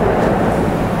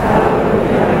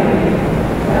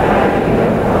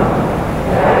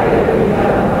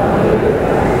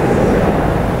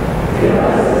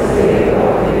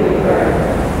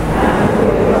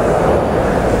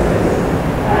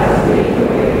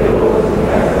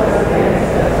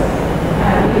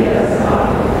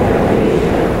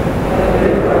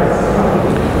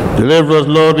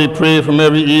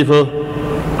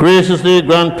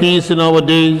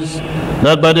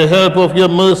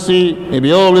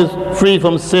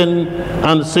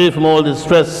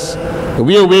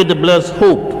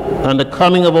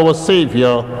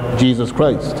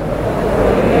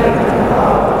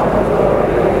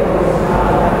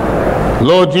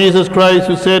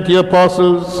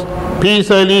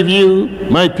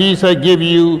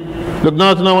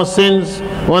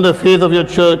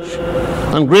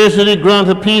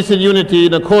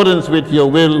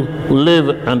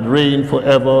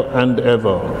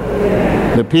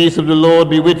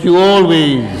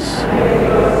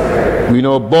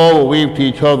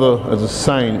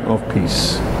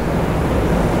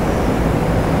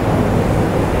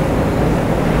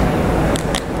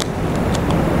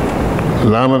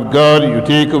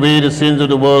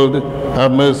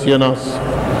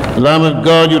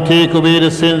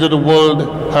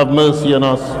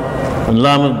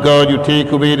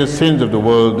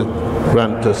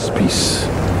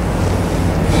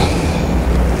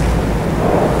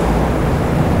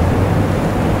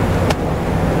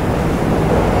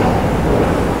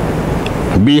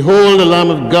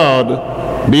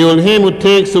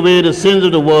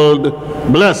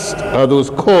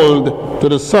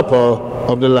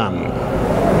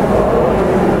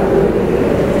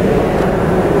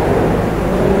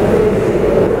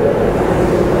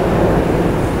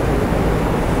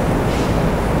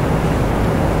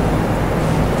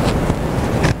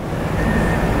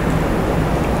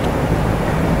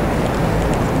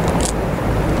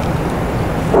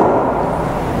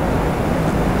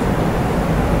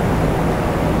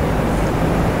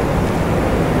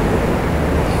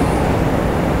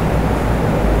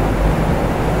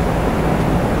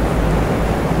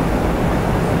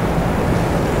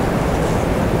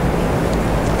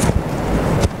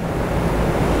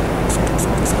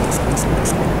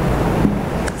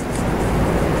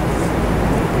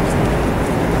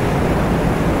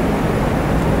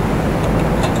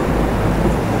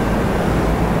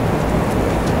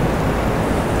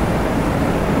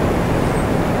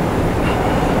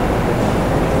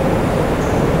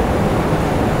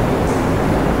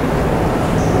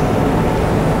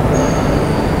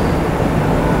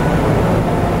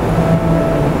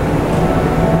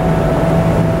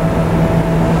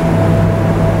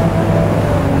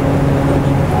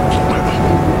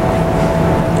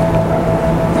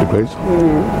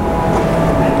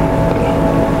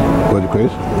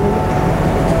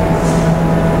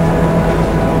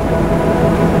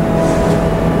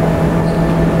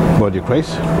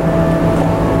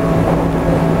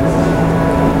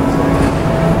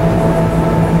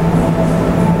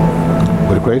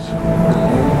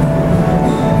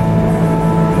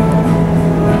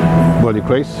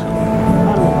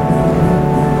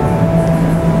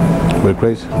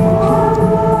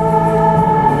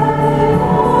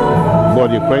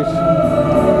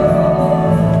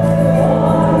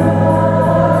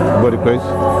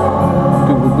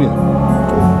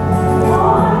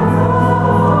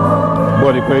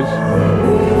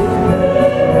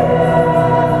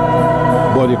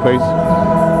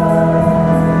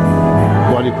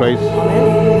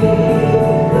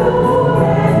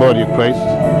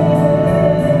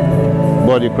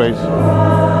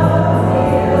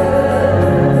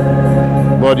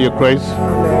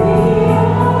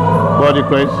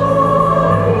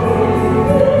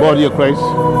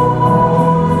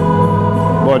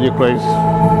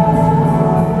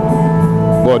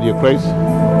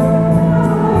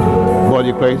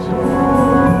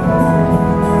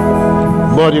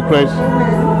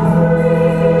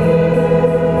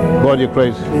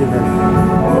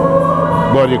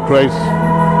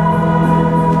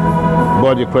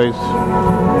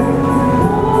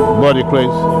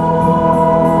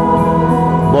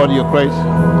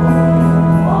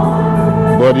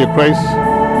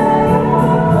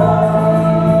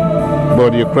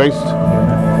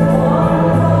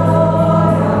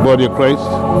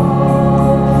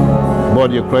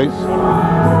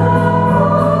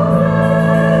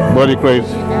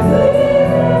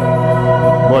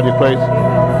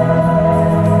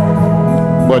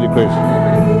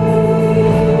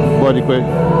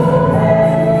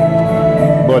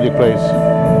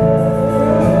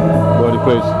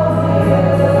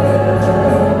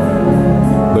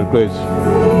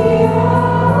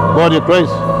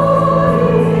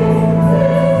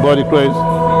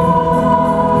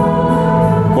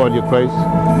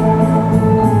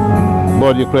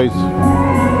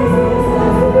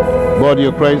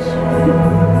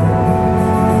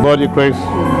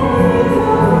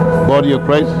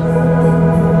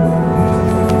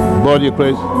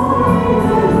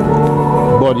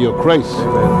 Body of Christ.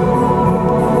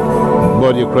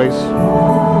 Body of Christ.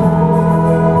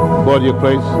 Body of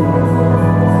Christ.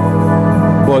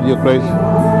 Body of Christ.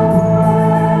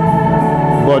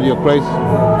 Body of Christ.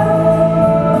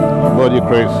 Body of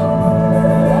Christ.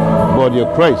 Body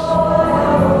of Christ.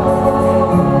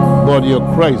 Body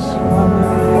of Christ.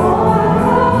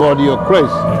 Body of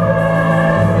Christ.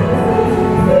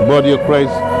 Body of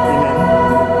Christ.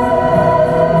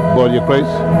 Body of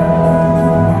Christ.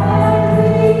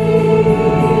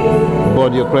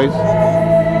 Body of Christ.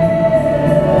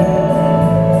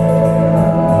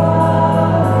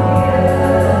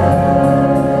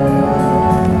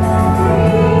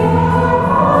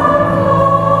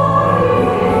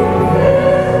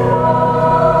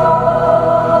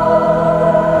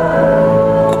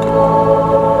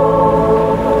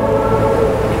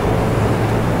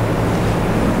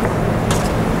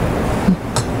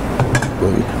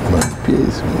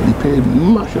 He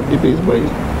mash up the base, boy.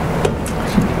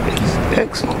 It's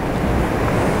excellent.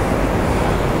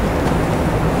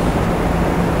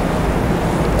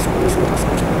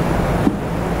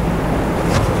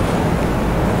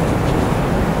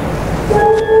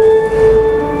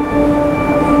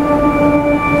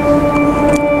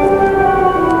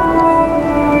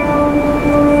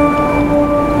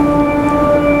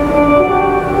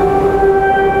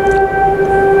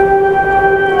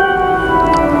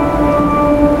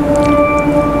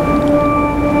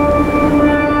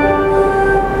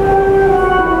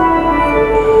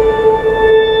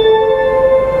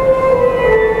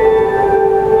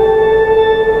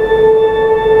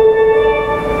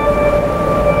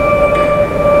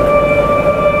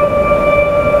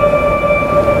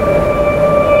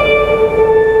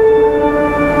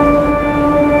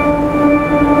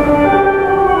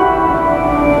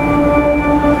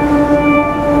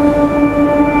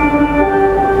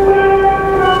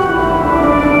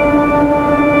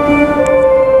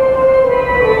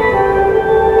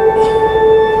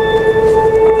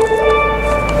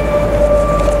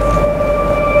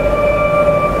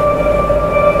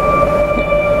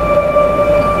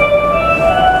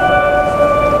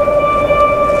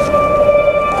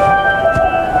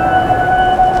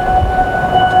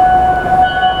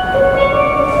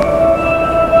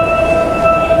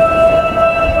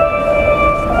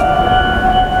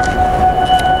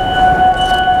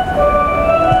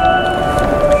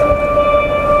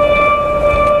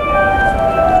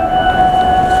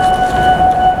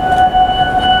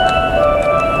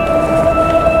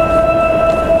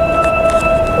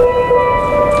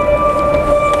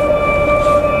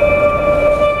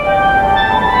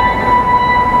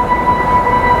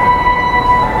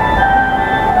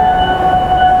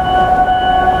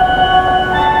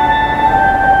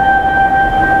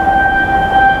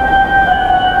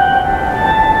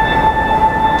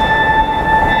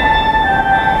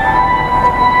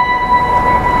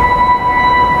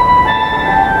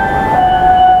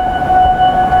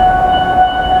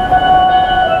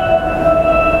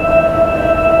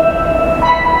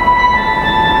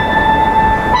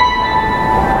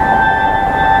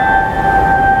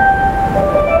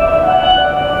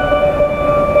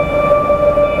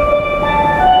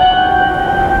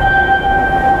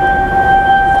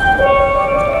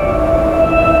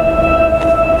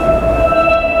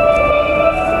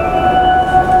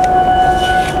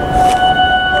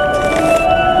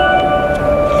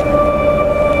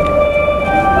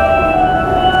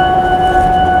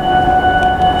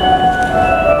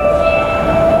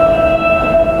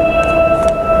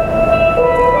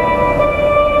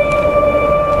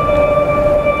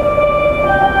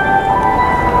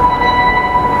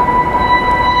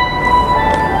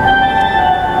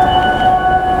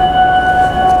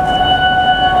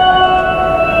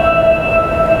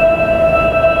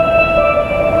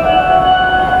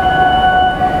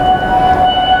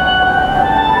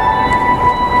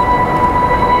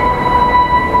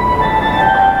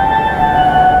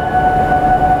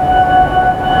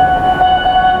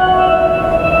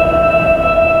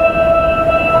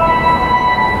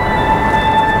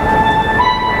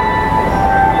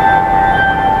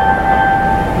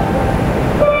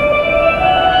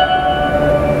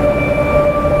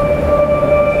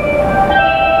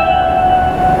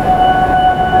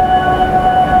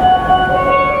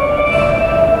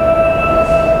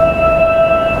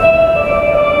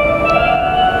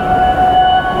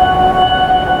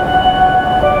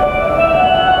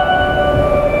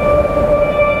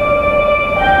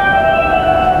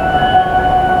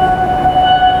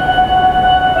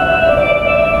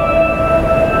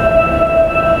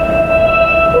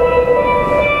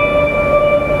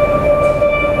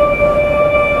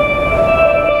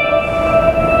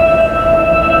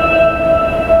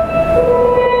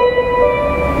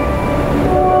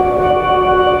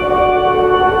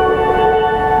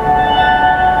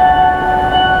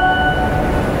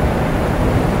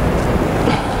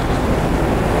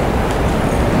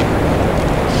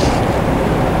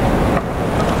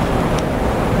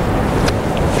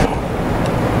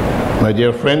 My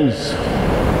dear friends,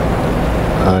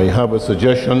 I have a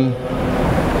suggestion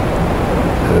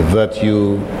that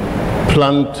you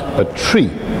plant a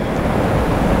tree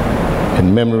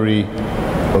in memory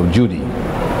of Judy.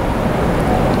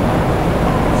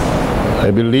 I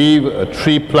believe a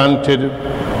tree planted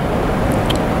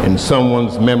in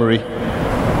someone's memory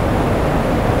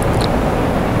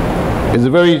is a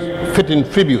very fitting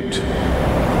tribute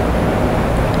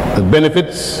that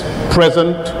benefits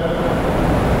present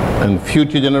and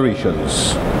future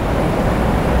generations,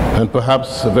 and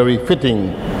perhaps a very fitting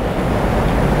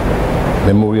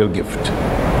memorial gift,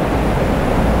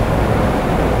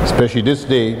 especially this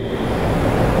day,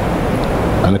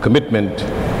 and a commitment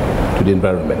to the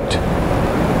environment.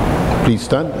 Please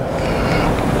stand.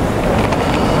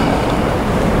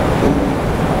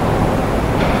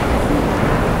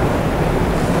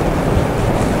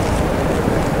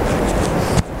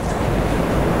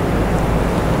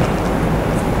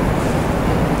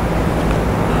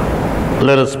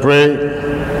 Let us pray.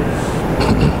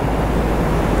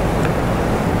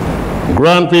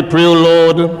 Grant, we pray, O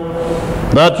Lord,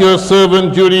 that your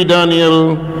servant Judy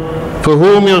Daniel, for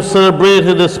whom you have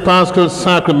celebrated this Paschal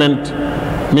sacrament,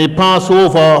 may pass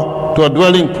over to a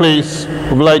dwelling place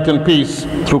of light and peace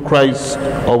through Christ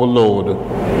our Lord.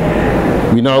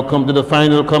 We now come to the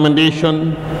final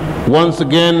commendation. Once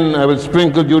again, I will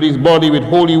sprinkle Judy's body with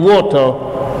holy water,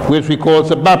 which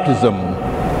recalls a baptism.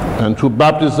 And through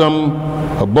baptism,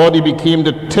 her body became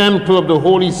the temple of the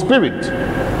Holy Spirit.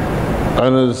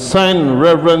 And as a sign and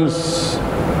reverence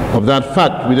of that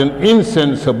fact, with an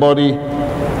incense her body,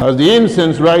 as the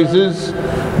incense rises,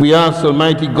 we ask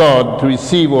Almighty God to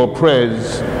receive our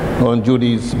prayers on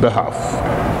Judy's behalf.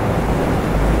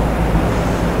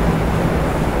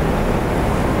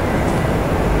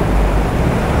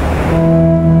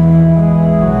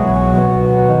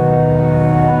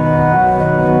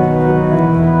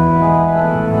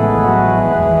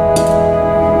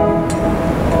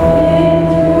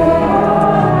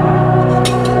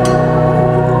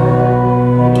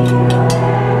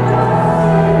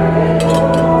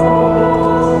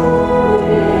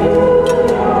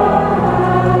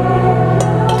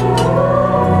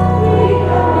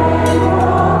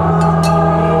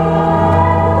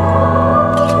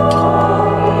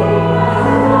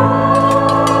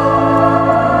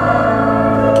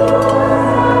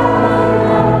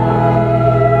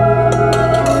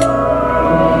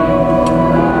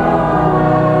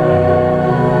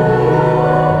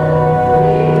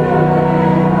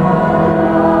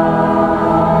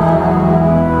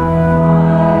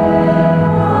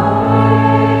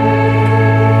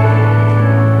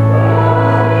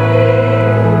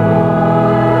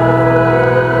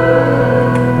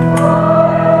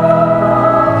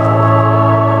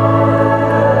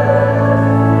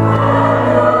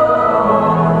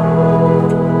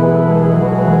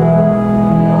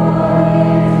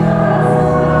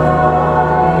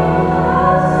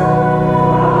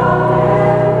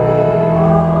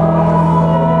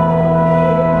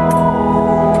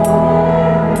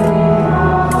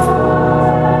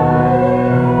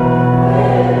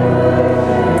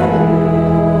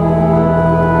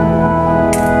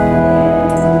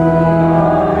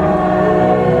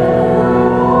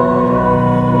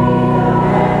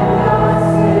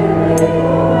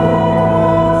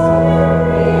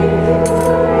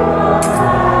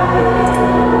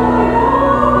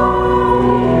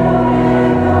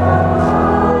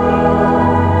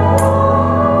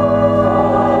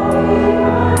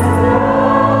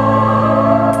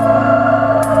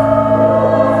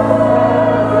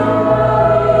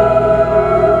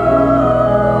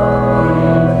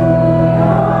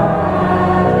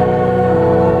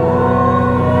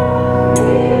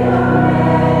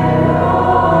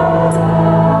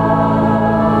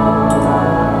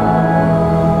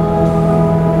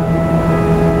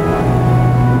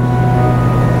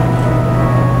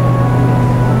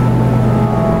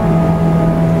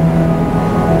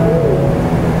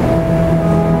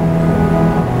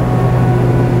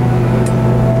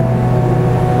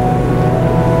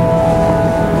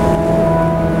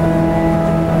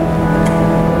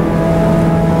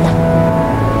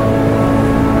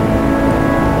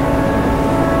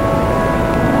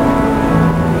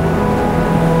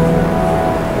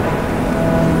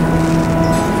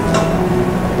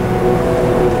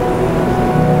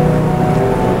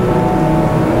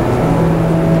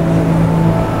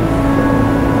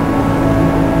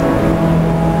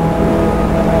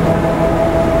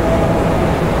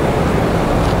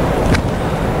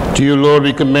 To you, Lord,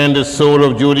 we commend the soul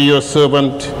of Judy, your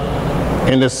servant.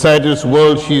 In the sight of this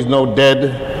world, she is now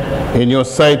dead. In your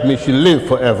sight, may she live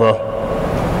forever.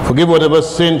 Forgive whatever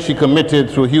sin she committed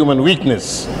through human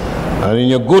weakness, and in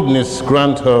your goodness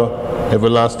grant her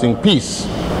everlasting peace.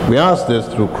 We ask this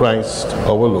through Christ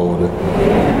our Lord.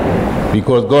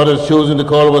 Because God has chosen to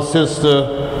call our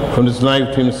sister from this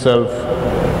life to himself,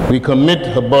 we commit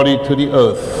her body to the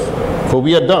earth, for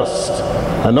we are dust,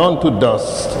 and unto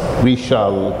dust we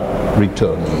shall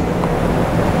return.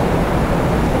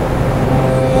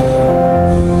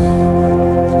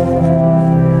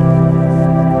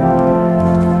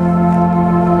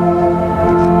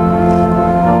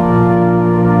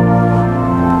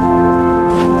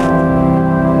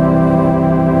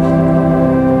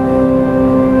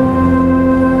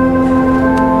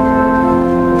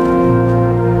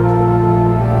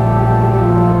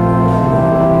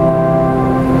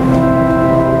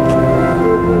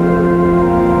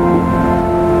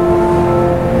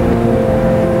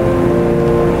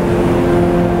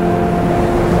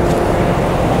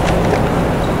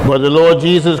 But the Lord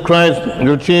Jesus Christ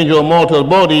will change our mortal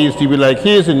bodies to be like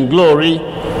his in glory,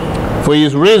 for he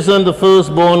is risen the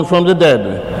firstborn from the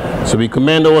dead. So we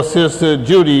commend our sister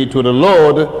Judy to the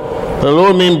Lord. The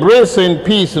Lord may embrace her in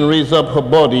peace and raise up her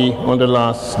body on the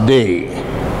last day.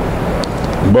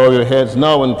 Bow your heads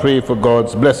now and pray for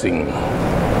God's blessing.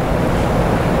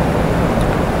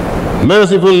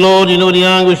 Merciful Lord, you know the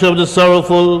anguish of the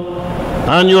sorrowful,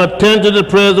 and you attend to the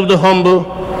prayers of the humble.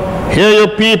 Hear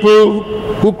your people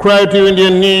who cry to you in their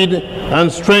need,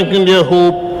 and strengthen their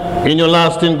hope in your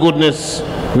lasting goodness.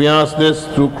 We ask this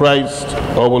through Christ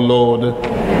our Lord.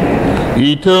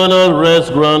 Eternal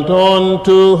rest grant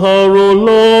unto her, O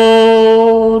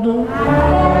Lord.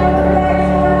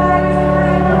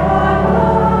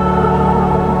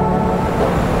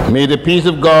 May the peace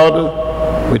of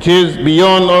God, which is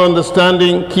beyond our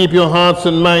understanding, keep your hearts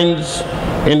and minds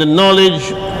in the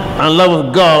knowledge and love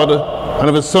of God and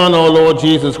of his Son, our Lord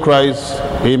Jesus Christ.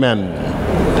 Amen.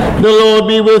 The Lord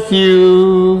be with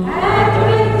you. And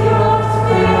with your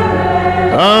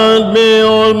spirit. And may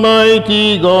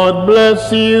Almighty God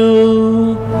bless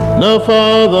you, the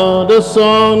Father, the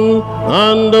Son,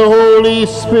 and the Holy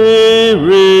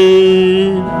Spirit.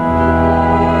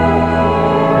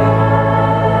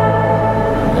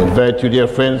 I invite you, dear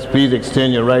friends, please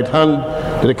extend your right hand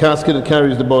to the casket that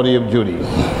carries the body of Judy.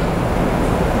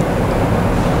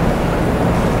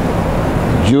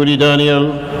 Judy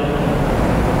Daniel,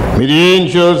 may the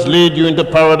angels lead you into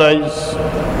paradise.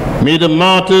 May the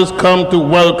martyrs come to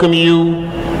welcome you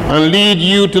and lead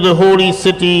you to the holy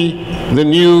city, the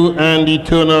new and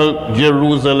eternal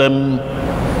Jerusalem.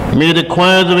 May the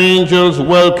choirs of angels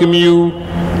welcome you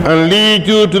and lead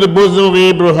you to the bosom of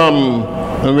Abraham,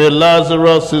 and where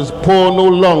Lazarus is poor no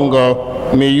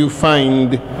longer, may you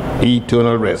find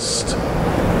eternal rest.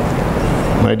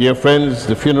 My dear friends,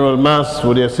 the funeral mass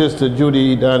for their sister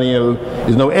Judy Daniel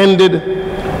is now ended.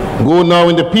 Go now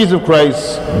in the peace of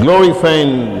Christ,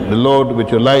 glorifying the Lord with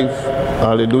your life.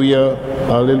 Hallelujah,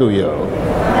 hallelujah.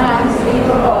 Thanks be to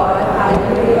God.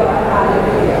 Hallelujah,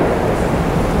 hallelujah.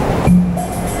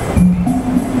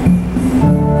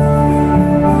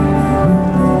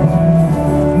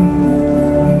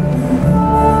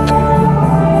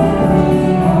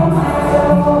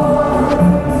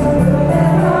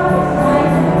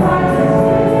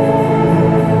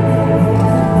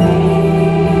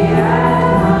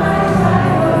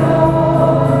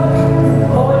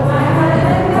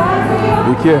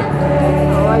 Take care.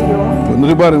 How are you?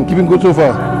 Not bad. I'm keeping good so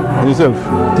far. And yourself.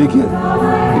 Take care.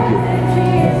 Take care.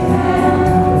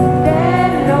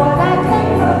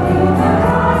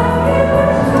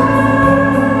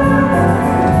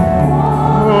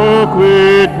 Walk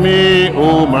with me, O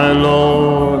my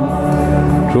Lord,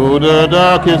 through the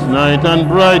darkest night and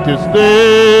brightest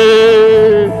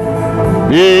day.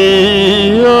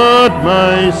 Be at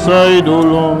my side, O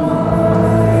Lord.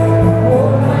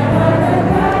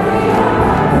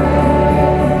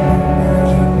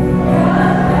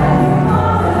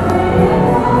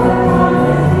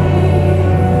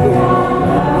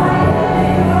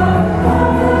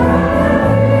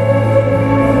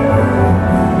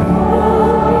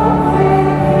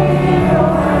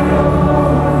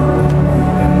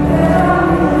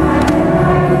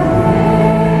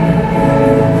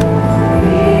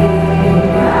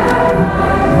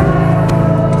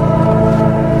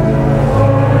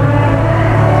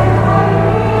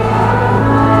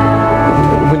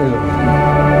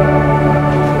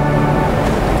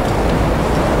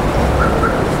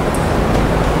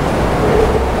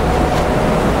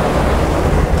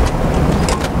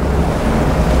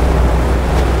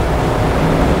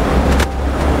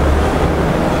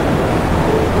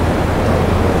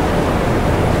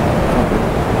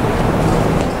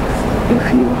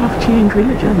 change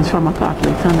religions from a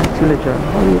Catholic to next religion?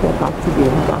 How do you get back to being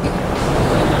a Catholic?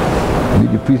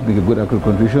 The priest make a good actual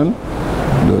contrition.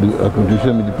 The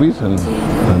contrition with the priest and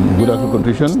good actual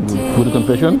contrition, good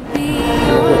confession.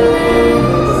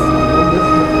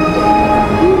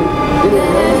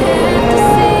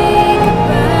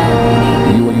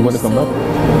 You want to come back?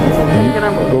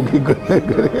 Okay, good. Good.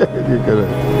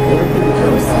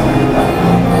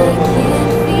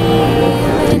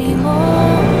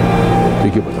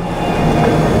 Thank you, brother.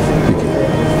 Thank you.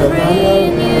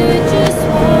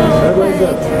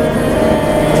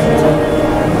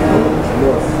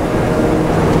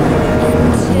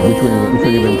 Which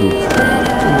one you went to?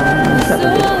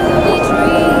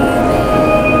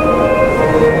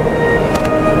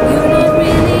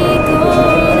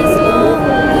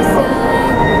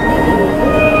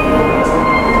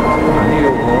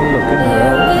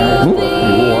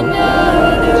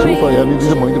 I need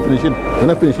this morning to finish it. When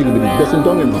I finish it, it'll be the best in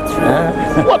town, you know.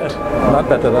 What? Not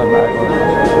better than that.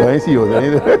 I ain't see yours. I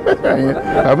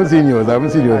haven't seen yours. I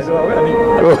haven't seen yours.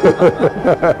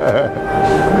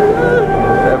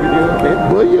 Everything okay?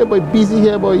 Boy, yeah, boy, busy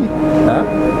here, boy. Huh?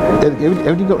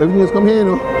 Everything has come here, you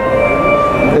know.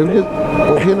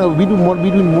 Okay, now we do the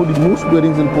most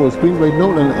weddings in Port Spring right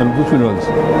now and good funerals.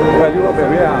 Well, you are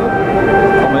very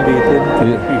accommodated to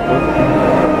the people.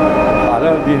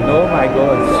 You know, my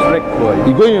God, strict boy.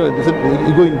 You going?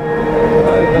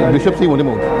 Bishop say you want him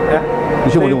out. Yeah.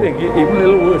 Bishop want him out. Even a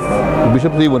little worse.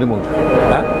 Bishop say you want him out.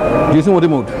 Huh? Jason want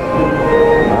him out.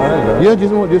 Yeah,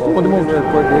 Jason want him out.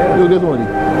 No, Jason want him.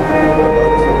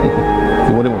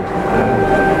 You want him out.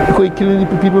 Because you're killing the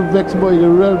people vexed, boy. They're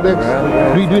real vexed.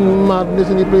 We doing madness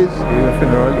in the place. Your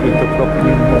funeral 8 o'clock in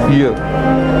the morning. Yeah.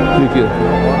 Take care.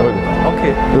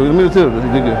 Okay. Let me tell you.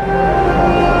 Take care.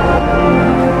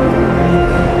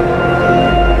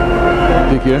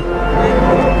 Take care.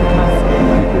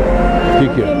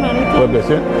 Take care. God bless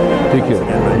you. Take care.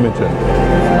 Amen. Take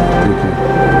care.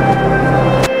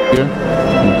 Yeah.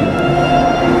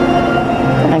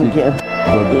 Thank you.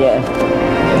 God bless. Yeah.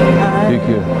 Take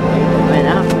care.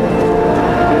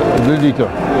 A little later.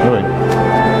 All right.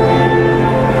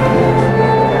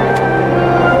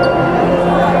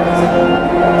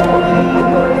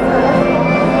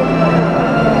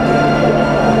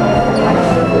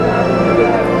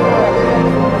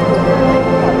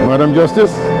 Madam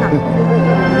Justice?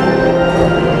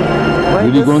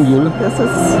 Really going good? This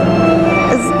is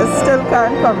still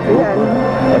can't comprehend.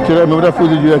 Actually, I remember that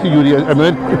food you actually Judy. I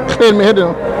mean, clean my head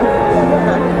now.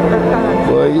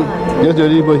 Boy, just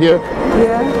Judy, but here.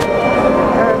 Yeah.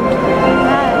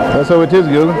 That's how it is,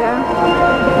 girl. Yeah.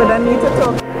 But I need to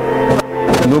talk.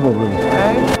 No problem.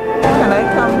 Right? Can I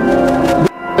come?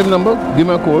 Give me number. Give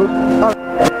me a call.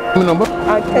 Give me number.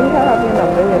 I think I have your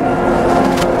number here.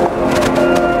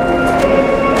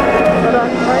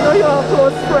 I know you're a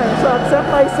close friend, so accept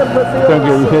my sympathy. Thank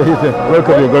you.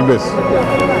 Welcome you. God bless.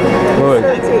 All right.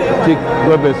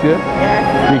 God bless you.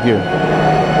 Thank you.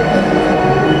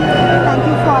 Thank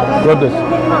you, Father. God bless.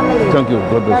 Thank you.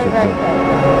 God bless you.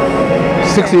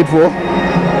 684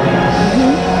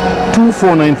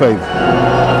 2495.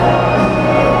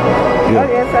 Oh,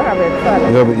 yes, I have it. Father.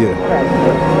 You have it, yeah.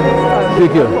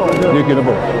 Take care. Take care.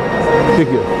 Take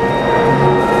care.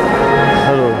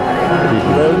 Hello.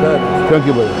 Well done. Thank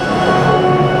you, brother.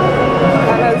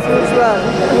 And as usual,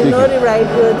 you know the right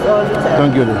words all the time.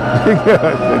 Thank you. Thank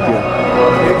you.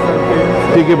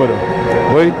 Take care, brother.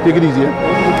 Boy, take it easy.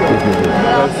 Take care.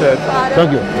 Well said.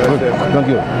 Thank you. Thank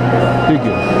you. Thank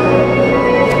you.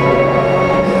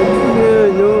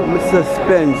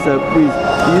 Suspense, please.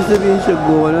 He used to be in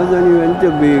Chagonas and he went to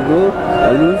Tobago.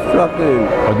 I lose track of him. I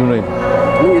don't know him.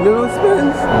 You don't know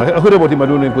Spence? I heard about him, I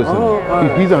don't know him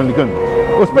personally. He's Anglican.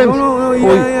 Oh, Spence? No,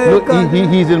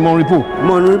 he's in Monrepo.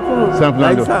 Monrepo? San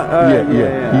Fernando. Yeah,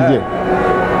 he's there.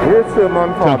 Here's Sermon,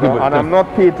 Father, and I'm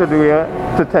not paid to do it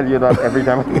to tell you that every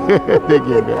time. Thank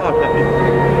you.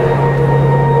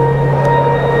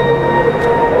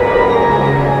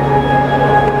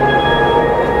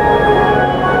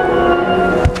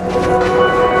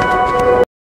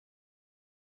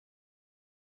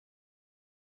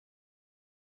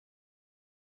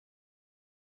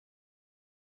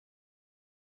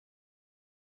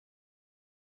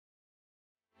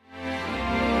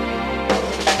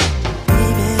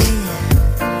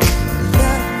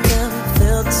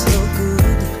 So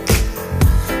good,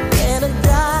 and I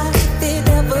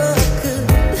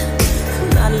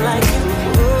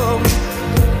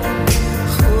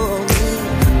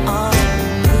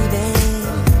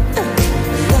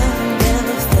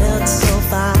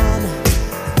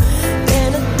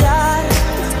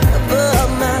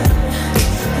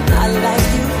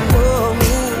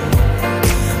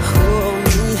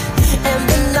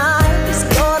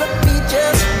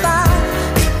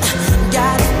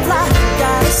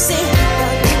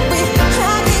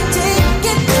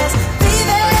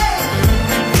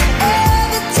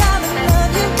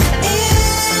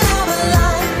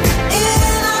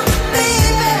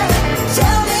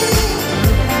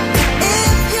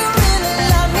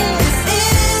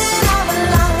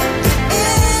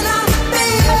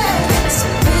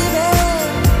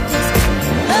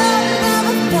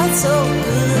so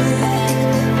good.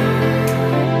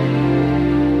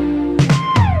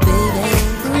 Baby,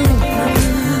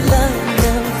 love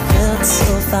never felt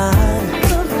so fine.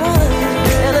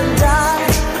 And I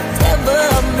died ever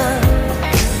mine.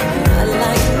 I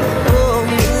like you, hold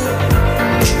me,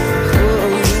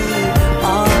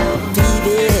 oh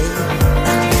baby.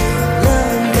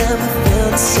 Love never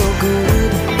felt so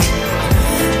good.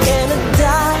 And I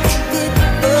died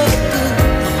ever good.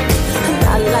 And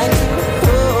I like you,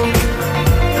 hold me.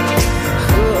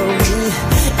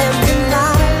 And the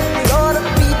night gonna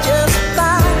be just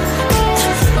fine.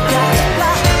 Gotta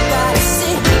fly, gotta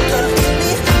see, gotta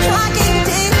believe. I can't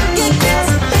take it,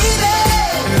 'cause baby,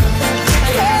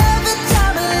 every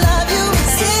time I love you,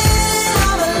 it's in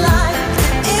all my life.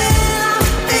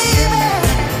 Baby,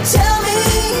 tell me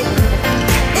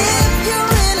if you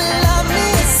really love me.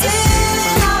 It's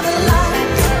in all my life,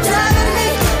 driving me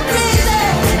crazy.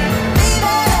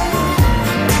 Baby,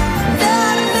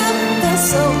 love never felt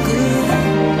so good.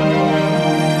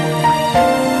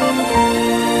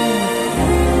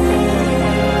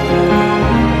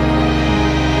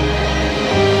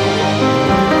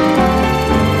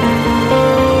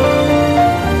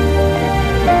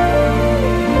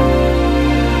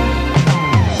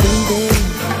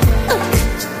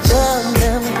 Love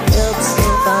never felt so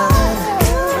fine.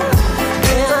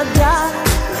 And I died,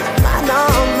 mine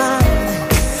all mine.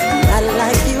 I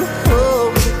like you,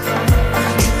 hold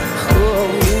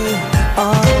me,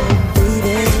 oh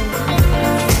baby.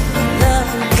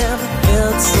 Love never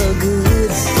felt so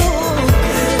good.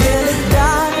 And it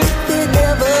died, it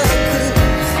never could.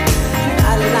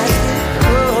 I like you,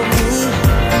 hold me.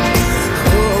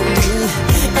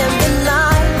 And the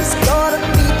night is gonna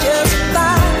be just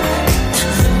fine.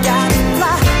 Gotta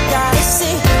fly, gotta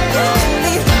see, gotta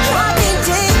leave. I can't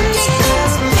take it,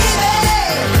 'cause baby,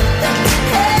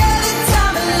 every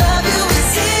time I love you,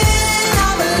 it's in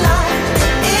all my life.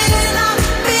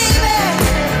 Baby,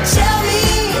 tell me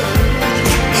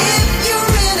if you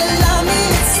really love me.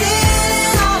 It's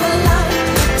in all my life,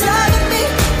 driving me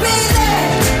crazy.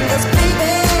 'Cause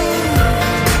baby,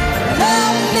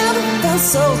 love never felt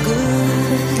so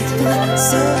good.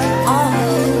 So all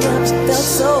love felt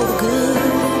so good.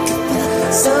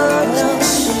 So never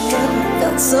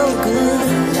felt so good.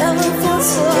 Never felt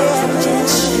so good.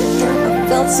 I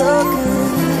felt so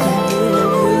good.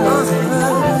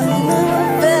 Never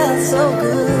felt so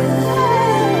good.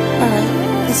 Alright,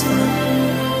 it's fine.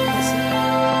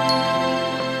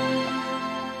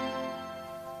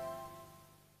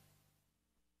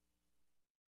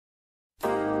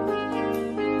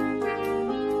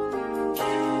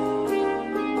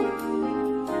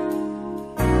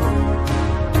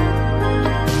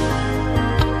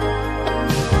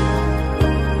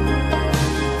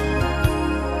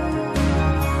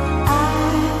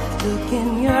 Look in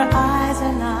your eyes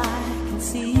and I can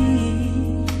see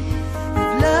you've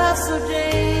loved so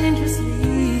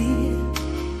dangerously.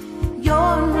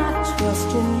 You're not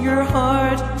trusting your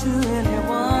heart to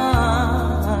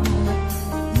anyone.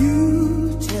 You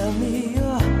tell me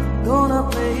you're gonna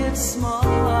play it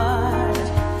smart.